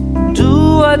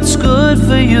 Do what's good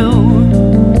for you.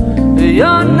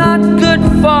 You're not good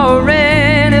for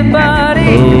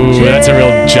anybody. Ooh, that's a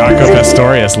real Jaco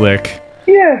Pastorius lick.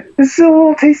 Yeah, this is a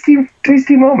little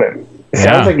tasty moment. It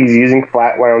sounds like he's using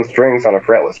flat wound strings on a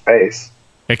fretless bass.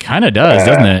 It kind of does,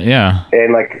 doesn't it? Yeah.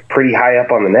 And like pretty high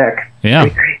up on the neck. Yeah.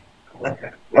 Great.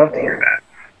 Love to hear that.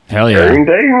 Hell yeah.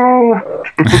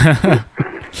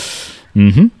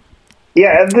 Mm-hmm.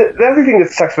 Yeah, the other thing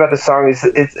that sucks about this song is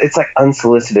it's like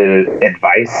unsolicited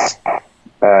advice.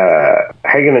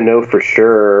 How you gonna know for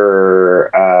sure?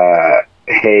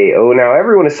 Hey, now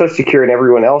everyone is so secure and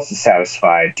everyone else is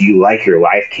satisfied. Do you like your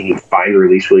life? Can you find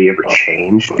release? Will you ever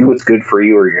change? Do what's good for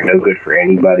you, or you're no good for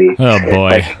anybody. Oh boy,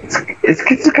 like,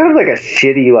 it's kind of like a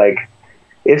shitty like.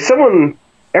 If someone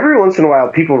every once in a while,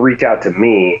 people reach out to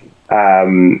me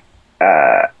from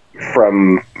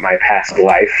my past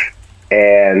life,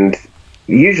 and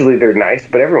usually they're nice,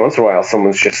 but every once in a while,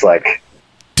 someo's just like,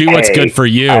 do what's good for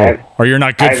you, or you're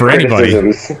not good for anybody.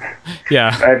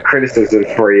 Yeah. I have criticisms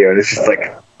for you, and it's just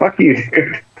like, fuck you,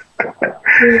 dude. I'm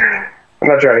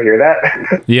not trying to hear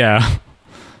that. Yeah.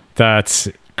 That's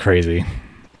crazy.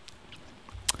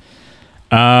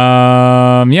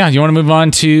 Yeah, you want to move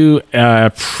on to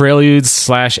Preludes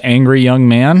 / Angry Young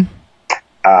Man?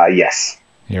 Yes.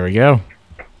 Here we go.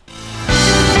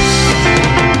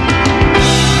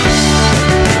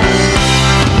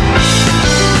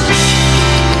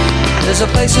 There's a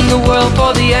place in the world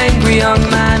for the angry young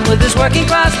man with his working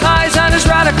class ties and his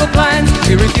radical plans.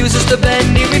 He refuses to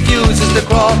bend, he refuses to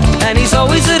crawl, and he's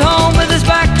always at home with his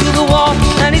back to the wall.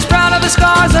 And he's proud of his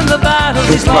scars and the battles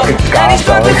he's lost. And he's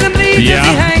perfect and bleeds as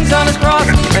he hangs on his cross.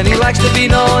 And he likes to be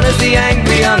known as the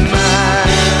angry young man.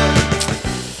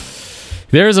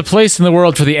 There is a place in the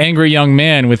world for the angry young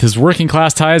man with his working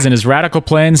class ties and his radical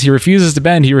plans. He refuses to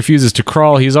bend. He refuses to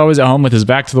crawl. He's always at home with his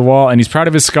back to the wall, and he's proud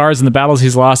of his scars and the battles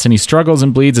he's lost, and he struggles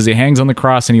and bleeds as he hangs on the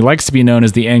cross, and he likes to be known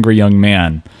as the angry young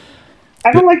man.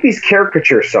 I don't like these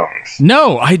caricature songs.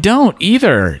 No, I don't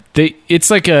either.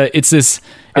 It's a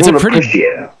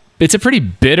pretty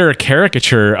bitter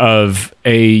caricature of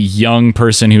a young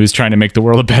person who is trying to make the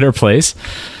world a better place.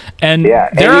 And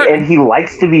and he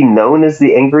likes to be known as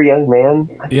the angry young man.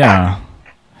 Yeah.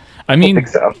 I mean,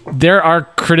 there are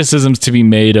criticisms to be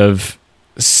made of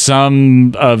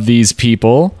some of these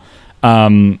people,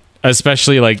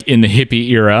 especially like in the hippie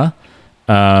era.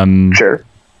 Sure.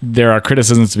 There are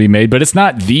criticisms to be made, but it's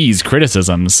not these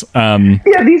criticisms.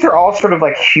 These are all sort of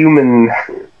like human,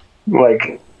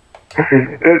 like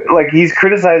he's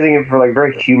criticizing him for like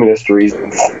very humanist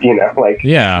reasons,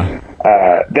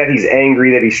 that he's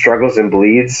angry, that he struggles and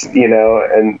bleeds,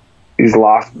 and he's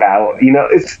lost battle,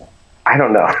 I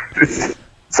don't know. It's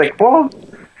like, well,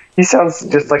 he sounds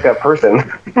just like a person.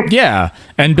 Yeah.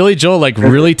 And Billy Joel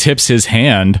really tips his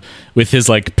hand with his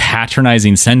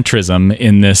patronizing centrism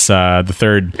in this, the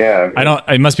third. Yeah.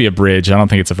 It must be a bridge. I don't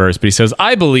think it's a verse, but he says,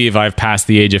 I believe I've passed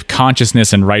the age of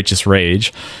consciousness and righteous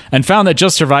rage and found that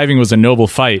just surviving was a noble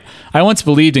fight. I once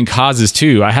believed in causes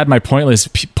too. I had my pointless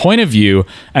point of view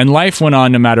and life went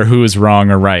on no matter who was wrong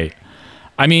or right.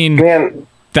 I mean, man,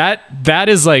 that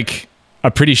is like a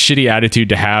pretty shitty attitude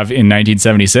to have in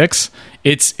 1976.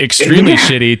 It's extremely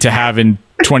shitty to have in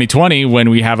 2020 when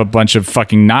we have a bunch of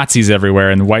fucking Nazis everywhere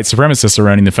and white supremacists are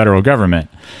running the federal government.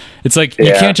 It's like,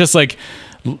 you can't just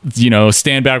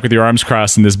stand back with your arms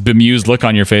crossed and this bemused look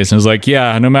on your face and it's like,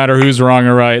 yeah, no matter who's wrong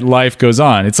or right, life goes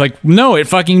on. It's like, no, it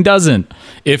fucking doesn't.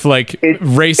 If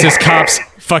racist cops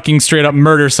fucking straight up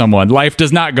murder someone, life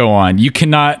does not go on. You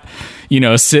cannot... you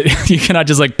cannot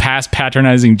just pass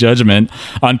patronizing judgment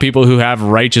on people who have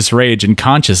righteous rage and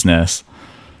consciousness.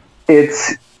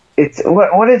 It's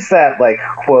what is that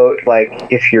quote,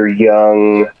 if you're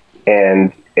young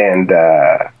and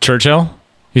Churchill?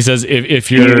 He says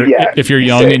if you're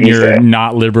young and you're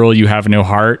not liberal, you have no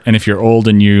heart, and if you're old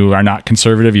and you are not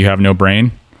conservative, you have no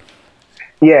brain.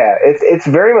 Yeah, it's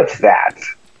very much that.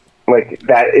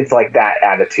 It's like that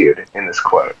attitude in this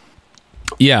quote.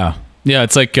 Yeah. Yeah,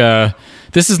 it's like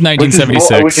this is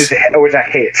 1976, which I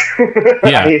hate.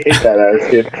 Yeah, I hate that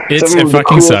attitude. It fucking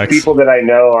fucking sucks. People that I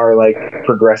know are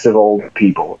progressive old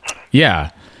people.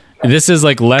 Yeah, this is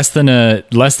like less than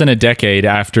a decade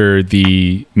after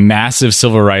the massive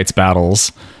civil rights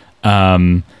battles.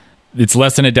 It's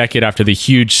less than a decade after the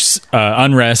huge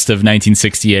unrest of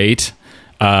 1968,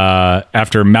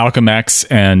 after Malcolm X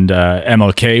and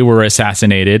MLK were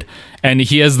assassinated. And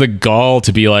he has the gall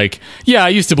to be like, yeah, I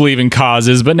used to believe in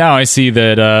causes, but now I see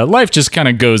that life just kind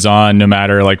of goes on no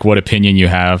matter like what opinion you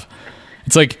have.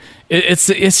 It's like, it's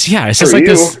just like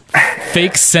this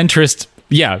fake centrist,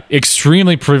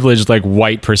 extremely privileged, like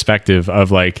white perspective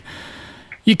of like,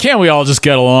 we all just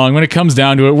get along? When it comes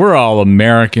down to it, we're all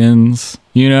Americans,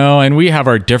 and we have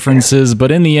our differences,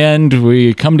 but in the end,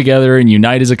 we come together and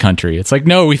unite as a country. It's like,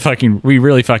 no, we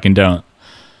really fucking don't.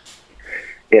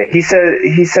 Yeah, he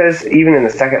says even in the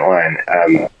second line,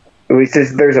 he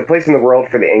says, there's a place in the world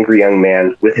for the angry young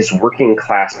man with his working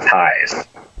class ties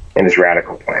and his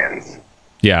radical plans.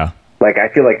 Yeah. Like, I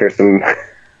feel like there's some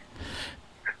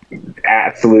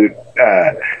absolute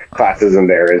classism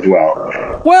there as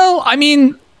well. Well, I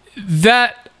mean,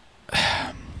 that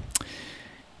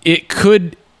it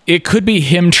could be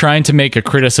him trying to make a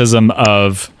criticism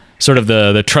of sort of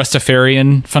the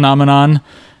Trustafarian phenomenon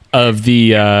of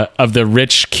the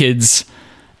rich kids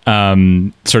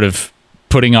sort of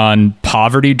putting on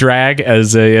poverty drag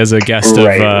as a guest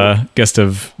guest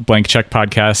of Blank Check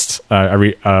podcast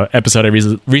episode I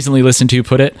recently listened to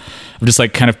put it, of just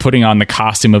like kind of putting on the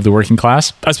costume of the working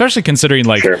class, especially considering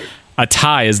like a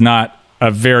tie is not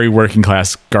a very working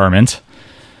class garment.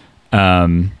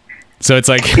 So it's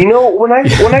like, when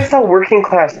I saw working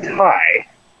class tie,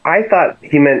 I thought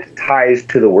he meant ties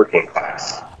to the working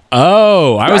class.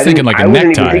 Oh, I was thinking like a necktie. I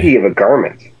wasn't even thinking of a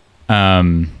garment.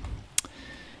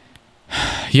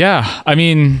 Yeah, I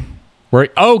mean,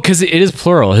 because it is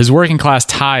plural. His working class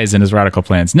ties and his radical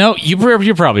plans. No,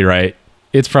 you're probably right.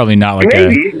 It's probably not like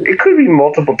it could be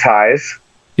multiple ties.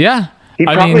 Yeah, he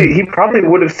probably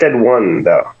would have said one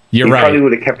though. You're right. He probably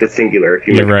would have kept it singular if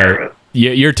you You're right.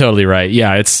 Yeah, you're totally right.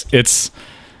 Yeah,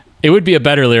 it would be a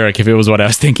better lyric if it was what I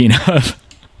was thinking of.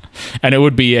 And it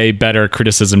would be a better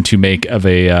criticism to make of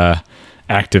a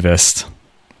activist.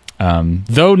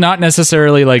 Though not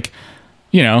necessarily like,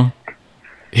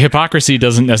 hypocrisy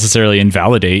doesn't necessarily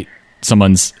invalidate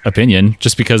someone's opinion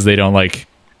just because they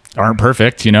aren't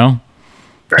perfect,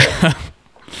 Right.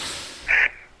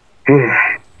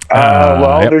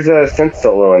 There's a synth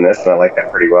solo in this, and I like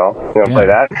that pretty well. You want to play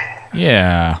that?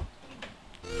 Yeah.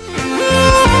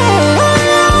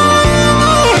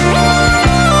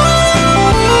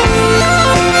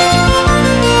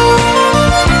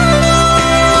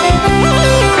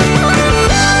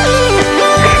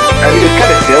 It's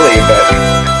kind of silly, but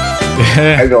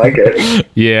I like it.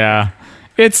 Yeah,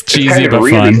 it's cheesy kind of but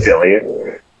really fun. Silly.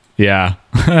 Yeah.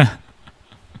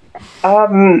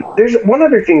 There's one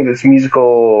other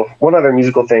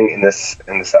musical thing in this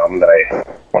album that I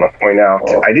want to point out.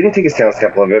 I didn't take a sound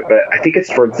sample of it, but I think it's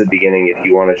towards the beginning. If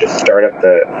you want to just start up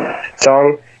the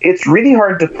song, it's really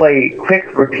hard to play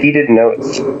quick, repeated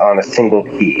notes on a single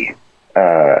key,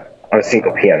 on a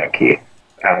single piano key.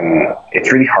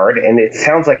 It's really hard, and it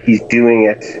sounds like he's doing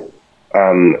it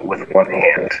with one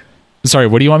hand. Sorry,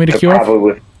 what do you want me to cue up? Probably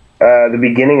with the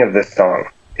beginning of this song.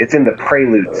 It's in the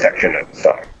prelude section of the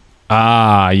song.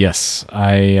 Ah, yes.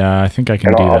 I think I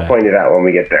can do that. I'll point it out when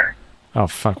we get there. Oh,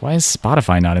 fuck. Why is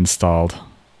Spotify not installed?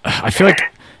 I feel like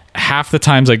half the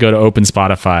times I go to open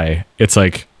Spotify, it's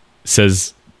like,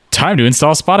 says, time to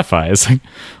install Spotify. It's like,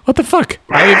 what the fuck?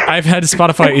 I've had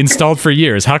Spotify installed for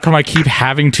years. How come I keep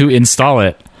having to install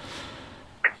it?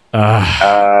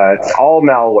 It's all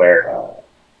malware.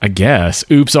 I guess.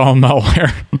 Oops, all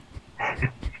malware.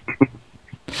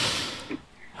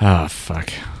 Ah,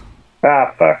 fuck.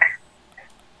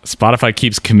 Spotify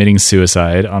keeps committing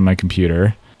suicide on my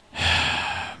computer.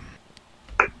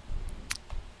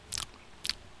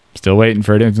 Still waiting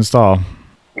for it to install.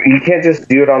 You can't just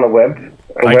do it on a web?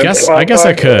 I guess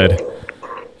I could.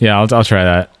 Yeah, I'll try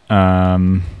that.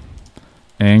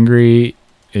 Angry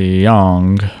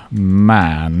young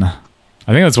man.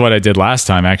 I think that's what I did last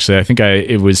time, actually. I think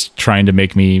it was trying to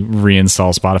make me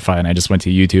reinstall Spotify, and I just went to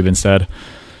YouTube instead.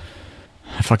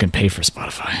 I fucking pay for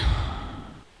Spotify.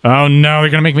 Oh no,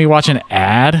 they're gonna make me watch an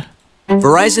ad?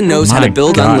 Verizon knows how to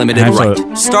build unlimited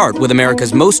right. Start with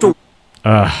America's most... Now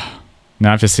I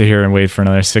have to sit here and wait for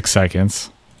another 6 seconds.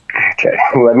 Okay,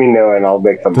 let me know and I'll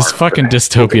make them. This fucking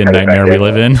dystopian nightmare we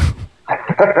live in.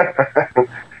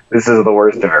 This is the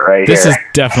worst of it right This here. is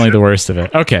definitely the worst of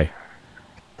it. Okay.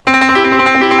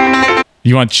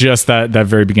 You want just that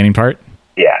very beginning part?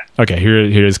 Yeah. Okay, here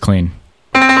it is clean.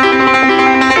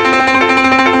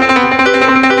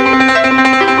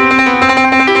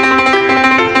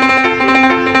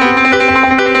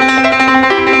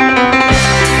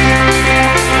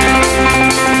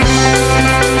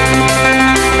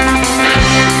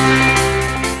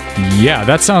 Yeah,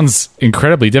 that sounds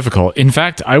incredibly difficult. In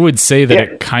fact, I would say that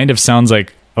it kind of sounds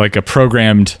like a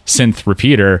programmed synth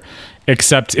repeater,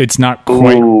 except it's not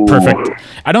quite perfect.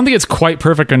 I don't think it's quite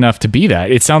perfect enough to be that.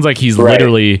 It sounds like he's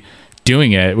literally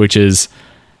doing it, which is,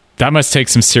 that must take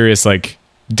some serious like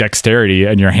dexterity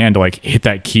in your hand to like hit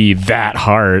that key that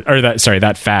hard, or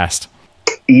that fast.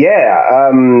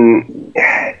 Yeah,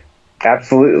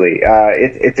 absolutely.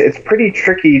 It's pretty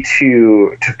tricky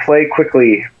to play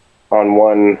quickly on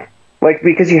one, like,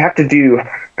 because you have to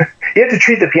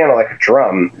treat the piano like a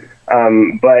drum.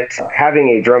 But having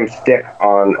a drumstick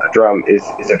on a drum is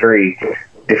a very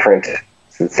different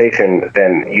sensation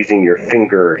than using your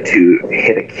finger to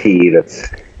hit a key that's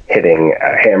hitting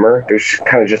a hammer. There's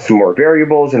kind of just some more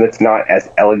variables, and it's not as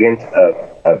elegant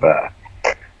of a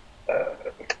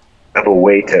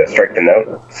way to strike the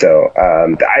note. So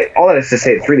all that is to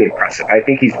say, it's really impressive. I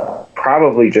think he's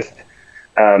probably just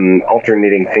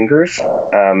alternating fingers,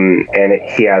 and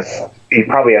he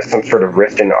probably has some sort of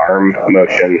wrist and arm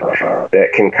motion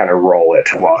that can kind of roll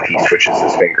it while he switches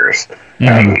his fingers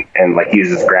and like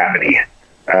uses gravity.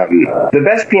 The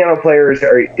best piano players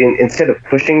are instead of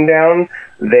pushing down,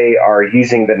 they are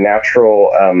using the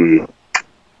natural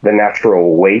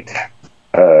weight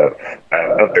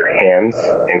of their hands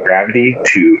and gravity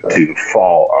to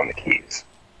fall on the keys.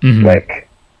 Like,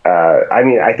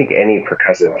 I think any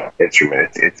percussive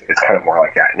instrument, it's kind of more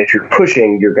like that. And if you're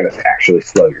pushing, you're going to actually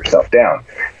slow yourself down.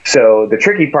 So the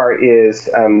tricky part is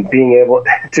being able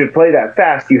to play that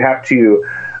fast. You have to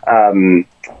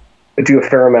do a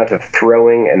fair amount of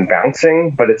throwing and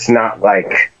bouncing, but it's not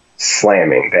like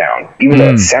slamming down, even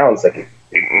though it sounds like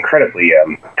incredibly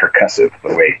percussive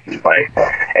the way he's playing.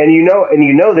 And you know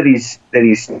that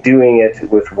he's doing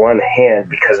it with one hand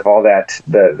because of all that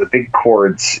the big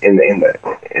chords in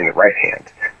the right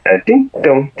hand, ding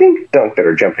dong that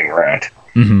are jumping around.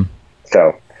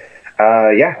 So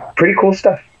pretty cool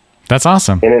stuff. That's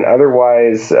awesome. In an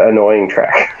otherwise annoying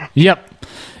track. Yep.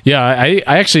 Yeah, I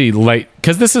actually like,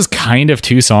 because this is kind of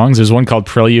two songs. There's one called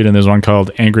Prelude and there's one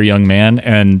called Angry Young Man,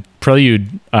 and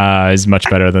Prelude is much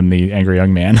better than the Angry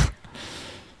Young Man.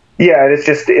 Yeah, it's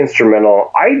just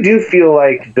instrumental. I do feel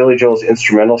like Billy Joel's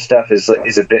instrumental stuff is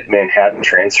a bit Manhattan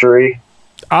Transfer-y.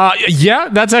 Yeah,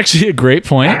 that's actually a great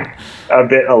point.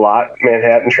 A lot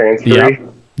Manhattan Transfer-y.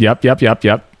 Yep.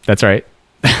 That's right.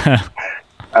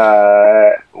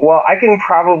 Well, I can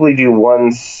probably do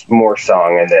one more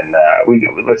song, and then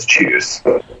let's choose.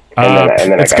 And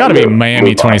then it's got to be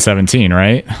Miami 2017,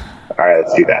 right? All right,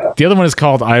 let's do that. The other one is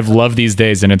called I've Loved These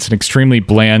Days, and it's an extremely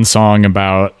bland song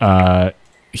about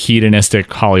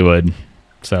hedonistic Hollywood.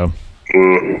 So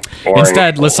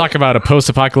instead, let's talk about a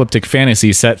post-apocalyptic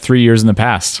fantasy set 3 years in the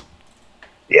past.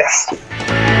 Yes.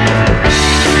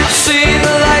 I've seen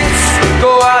the lights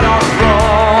go out on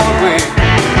Broadway.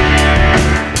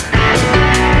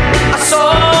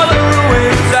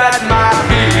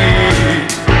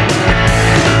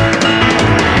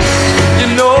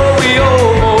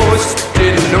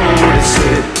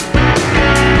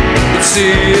 See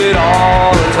it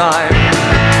all the time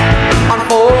on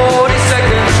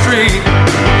 42nd Street.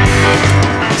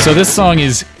 So this song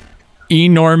is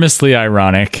enormously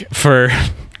ironic for a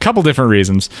couple different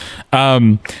reasons.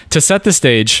 To set the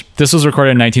stage, this was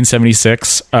recorded in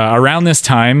 1976. Around this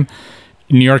time,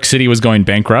 New York City was going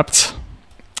bankrupt.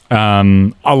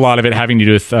 A lot of it having to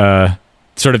do with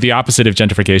sort of the opposite of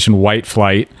gentrification, white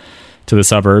flight to the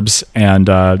suburbs, and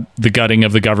the gutting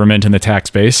of the government and the tax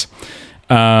base.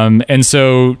 And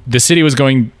so the city was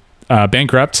going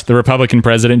bankrupt. The Republican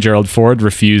president, Gerald Ford,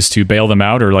 refused to bail them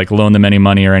out or like loan them any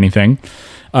money or anything.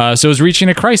 So it was reaching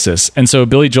a crisis. And so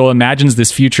Billy Joel imagines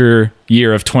this future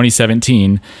year of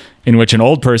 2017 in which an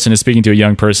old person is speaking to a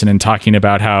young person and talking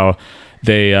about how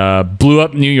they blew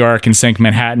up New York and sank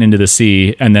Manhattan into the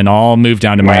sea and then all moved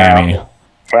down to Miami.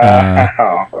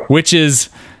 Which is...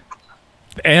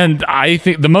 And I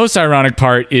think the most ironic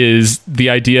part is the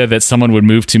idea that someone would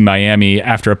move to Miami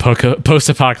after a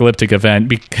post-apocalyptic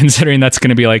event, considering that's going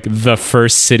to be like the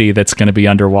first city that's going to be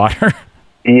underwater.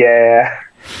 Yeah.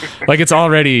 Like it's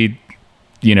already,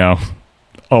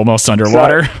 almost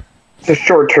underwater. It's a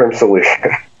short-term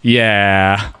solution.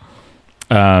 Yeah.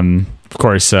 Of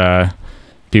course,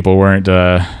 people weren't...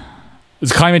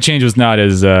 climate change was not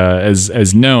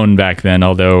as known back then,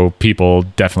 although people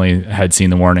definitely had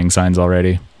seen the warning signs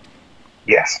already.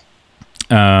 Yes.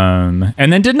 And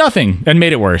then did nothing and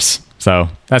made it worse. So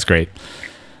that's great.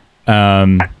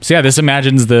 This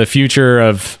imagines the future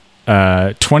of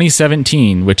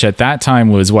 2017, which at that time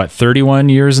was 31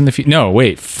 years in the future? No,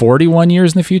 wait, 41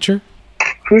 years in the future?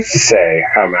 Who's to say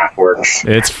how math works?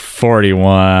 It's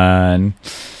 41.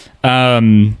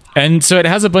 And so it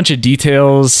has a bunch of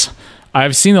details.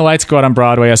 I've seen the lights go out on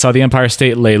Broadway. I saw the Empire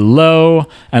State lay low,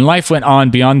 and life went on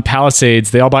beyond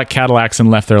Palisades. They all bought Cadillacs and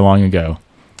left there long ago.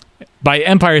 By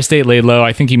Empire State lay low,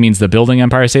 I think he means the building,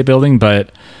 Empire State Building,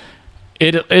 but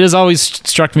it has always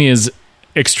struck me as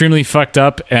extremely fucked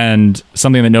up and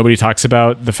something that nobody talks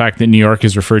about, the fact that New York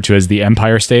is referred to as the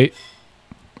Empire State.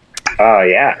 Oh,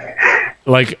 yeah.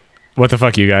 Like, what the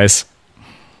fuck, you guys?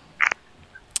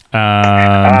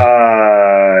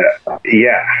 Yeah,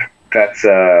 that's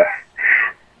an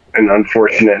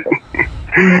unfortunate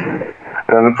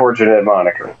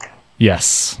moniker.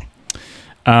 Yes.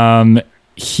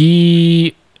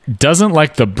 He doesn't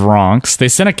like the Bronx. They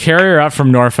sent a carrier out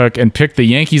from Norfolk and picked the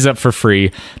Yankees up for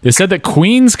free. They said that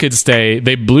Queens could stay.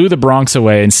 They blew the Bronx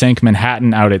away and sank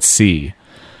Manhattan out at sea,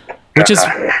 which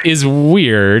is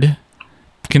weird,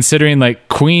 considering like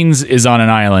Queens is on an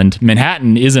island,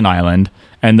 Manhattan is an island,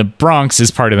 and the Bronx is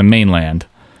part of the mainland.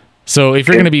 So if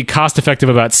you're going to be cost effective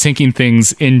about sinking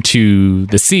things into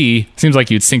the sea, it seems like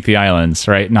you'd sink the islands,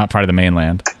 right? Not part of the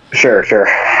mainland. Sure.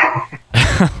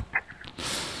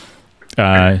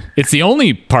 It's the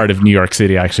only part of New York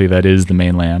City actually that is the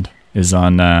mainland, is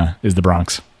the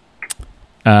Bronx.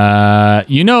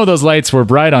 Those lights were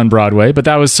bright on Broadway, but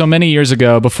that was so many years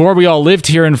ago, before we all lived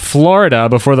here in Florida,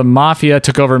 before the mafia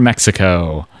took over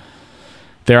Mexico.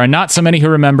 There are not so many who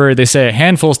remember. They say a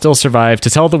handful still survive to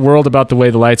tell the world about the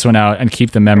way the lights went out and keep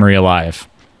the memory alive.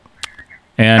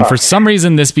 And for some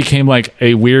reason, this became like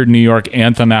a weird New York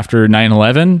anthem after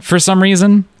 9/11 for some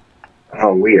reason.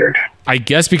 Oh, weird. I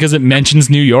guess because it mentions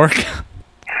New York.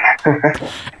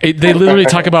 They literally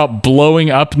talk about blowing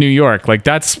up New York. Like,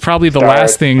 that's probably the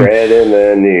last thing. Spreading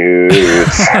the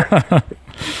news.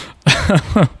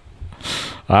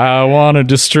 I want to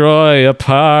destroy a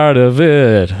part of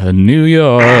it, New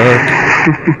York.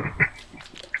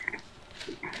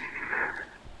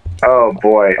 Oh,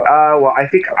 boy. Well, I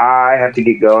think I have to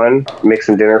get going, make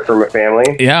some dinner for my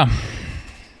family. Yeah.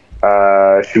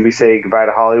 Should we say goodbye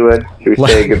to Hollywood? Should we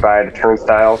say goodbye to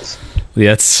turnstiles?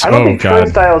 Yes. I don't think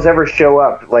turnstiles ever show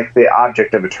up like the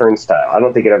object of a turnstile. I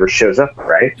don't think it ever shows up,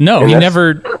 right? No, he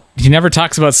never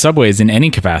talks about subways in any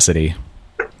capacity.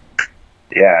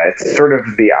 Yeah, it's sort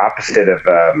of the opposite of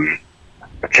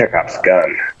Chekhov's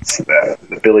gun. It's the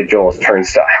Billy Joel's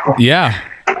turnstile. Yeah,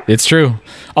 it's true.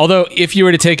 Although, if you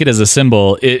were to take it as a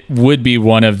symbol, it would be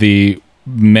one of the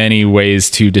many ways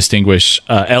to distinguish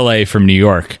L.A. from New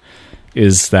York.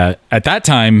 Is that at that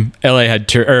time,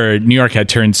 New York had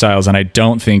turnstiles, and I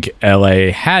don't think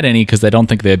L.A. had any because I don't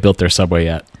think they had built their subway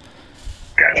yet.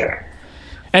 Gotcha.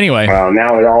 Anyway. Well,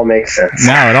 now it all makes sense.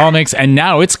 And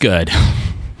now it's good.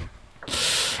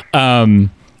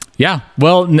 Yeah,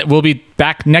 well, we'll be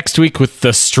back next week with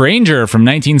The Stranger from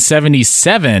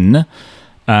 1977.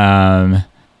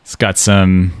 It's got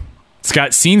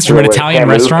scenes from an Italian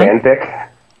Camus restaurant. Fanfic?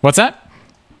 What's that?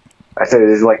 I said it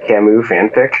is like Camus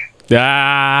fanfic.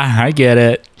 Ah, I get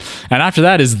it. And after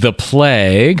that is The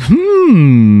Plague.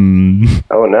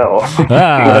 Oh no.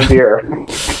 Oh dear.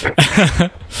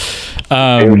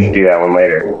 Maybe we should do that one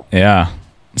later. Yeah.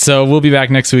 So we'll be back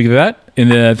next week with that.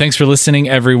 Thanks for listening,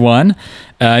 everyone.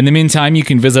 In the meantime, you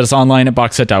can visit us online at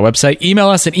boxset.website. Email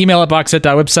us at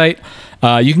email@boxset.website.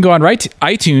 You can go on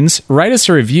iTunes, write us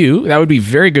a review. That would be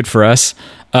very good for us.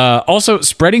 Also,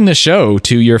 spreading the show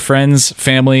to your friends,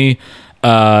 family,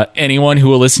 anyone who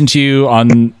will listen to you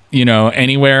on,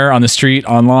 anywhere on the street,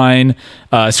 online.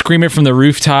 Scream it from the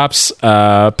rooftops.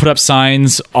 Put up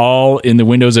signs all in the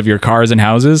windows of your cars and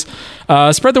houses.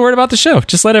 Spread the word about the show.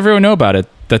 Just let everyone know about it,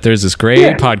 that there's this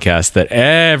great podcast that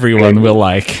everyone will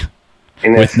like.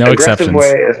 In with no exceptions.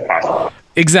 way as possible.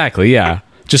 Exactly, yeah.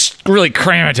 Just really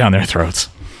cram it down their throats.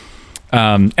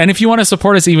 And if you want to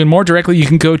support us even more directly, you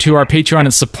can go to our Patreon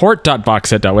at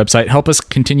support.boxset.website. Help us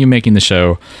continue making the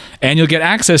show. And you'll get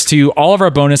access to all of our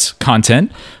bonus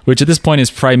content, which at this point is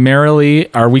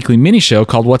primarily our weekly mini show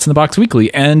called What's in the Box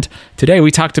Weekly. And today we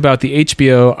talked about the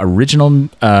HBO original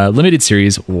limited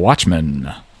series,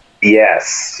 Watchmen.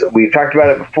 Yes, we've talked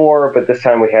about it before, but this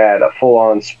time we had a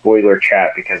full-on spoiler chat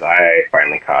because I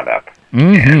finally caught up.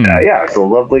 Mm-hmm. And it's a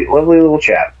lovely, lovely little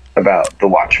chat about The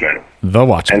Watchmen. The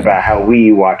Watchmen. And about how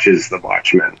we watches The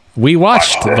Watchmen. We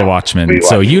watched The Watchmen,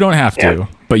 so you don't have to,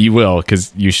 but you will,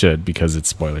 because you should, because it's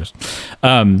spoilers.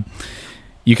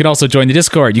 You can also join the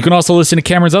Discord. You can also listen to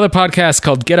Cameron's other podcast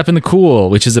called Get Up in the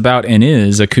Cool, which is about and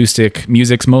is acoustic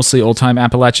music's mostly old-time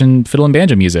Appalachian fiddle and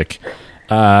banjo music.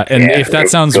 If that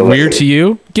sounds weird to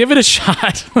you, give it a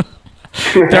shot.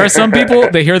 There are some people,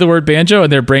 they hear the word banjo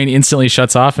and their brain instantly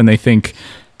shuts off and they think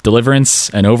Deliverance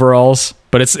and overalls.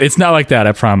 But it's not like that,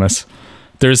 I promise.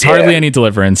 There's hardly any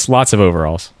Deliverance, lots of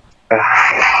overalls.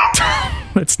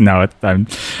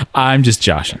 I'm just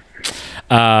joshing.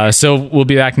 So we'll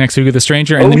be back next week with a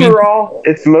stranger. And overall,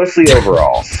 it's mostly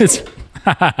overalls. It's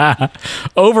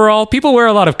overall, people wear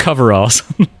a lot of coveralls.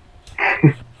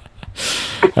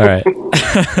 All right.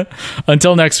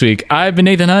 Until next week, I've been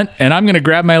Nathan Hunt, and I'm going to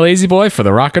grab my lazy boy for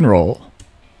the rock and roll.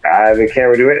 I've been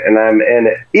Cameron DeWitt, and I'm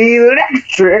an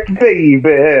electric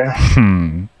baby.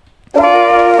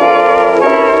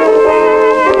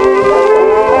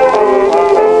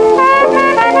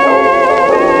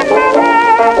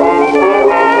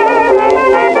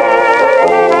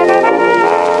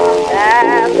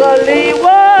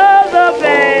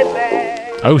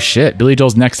 Oh shit, Billy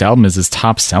Joel's next album is his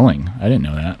top selling. I didn't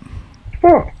know that.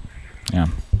 Oh. Yeah.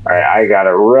 All right, I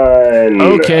gotta run.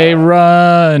 Okay,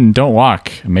 run. Don't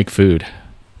walk. Make food.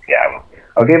 Yeah.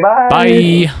 Okay, bye.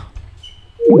 Bye.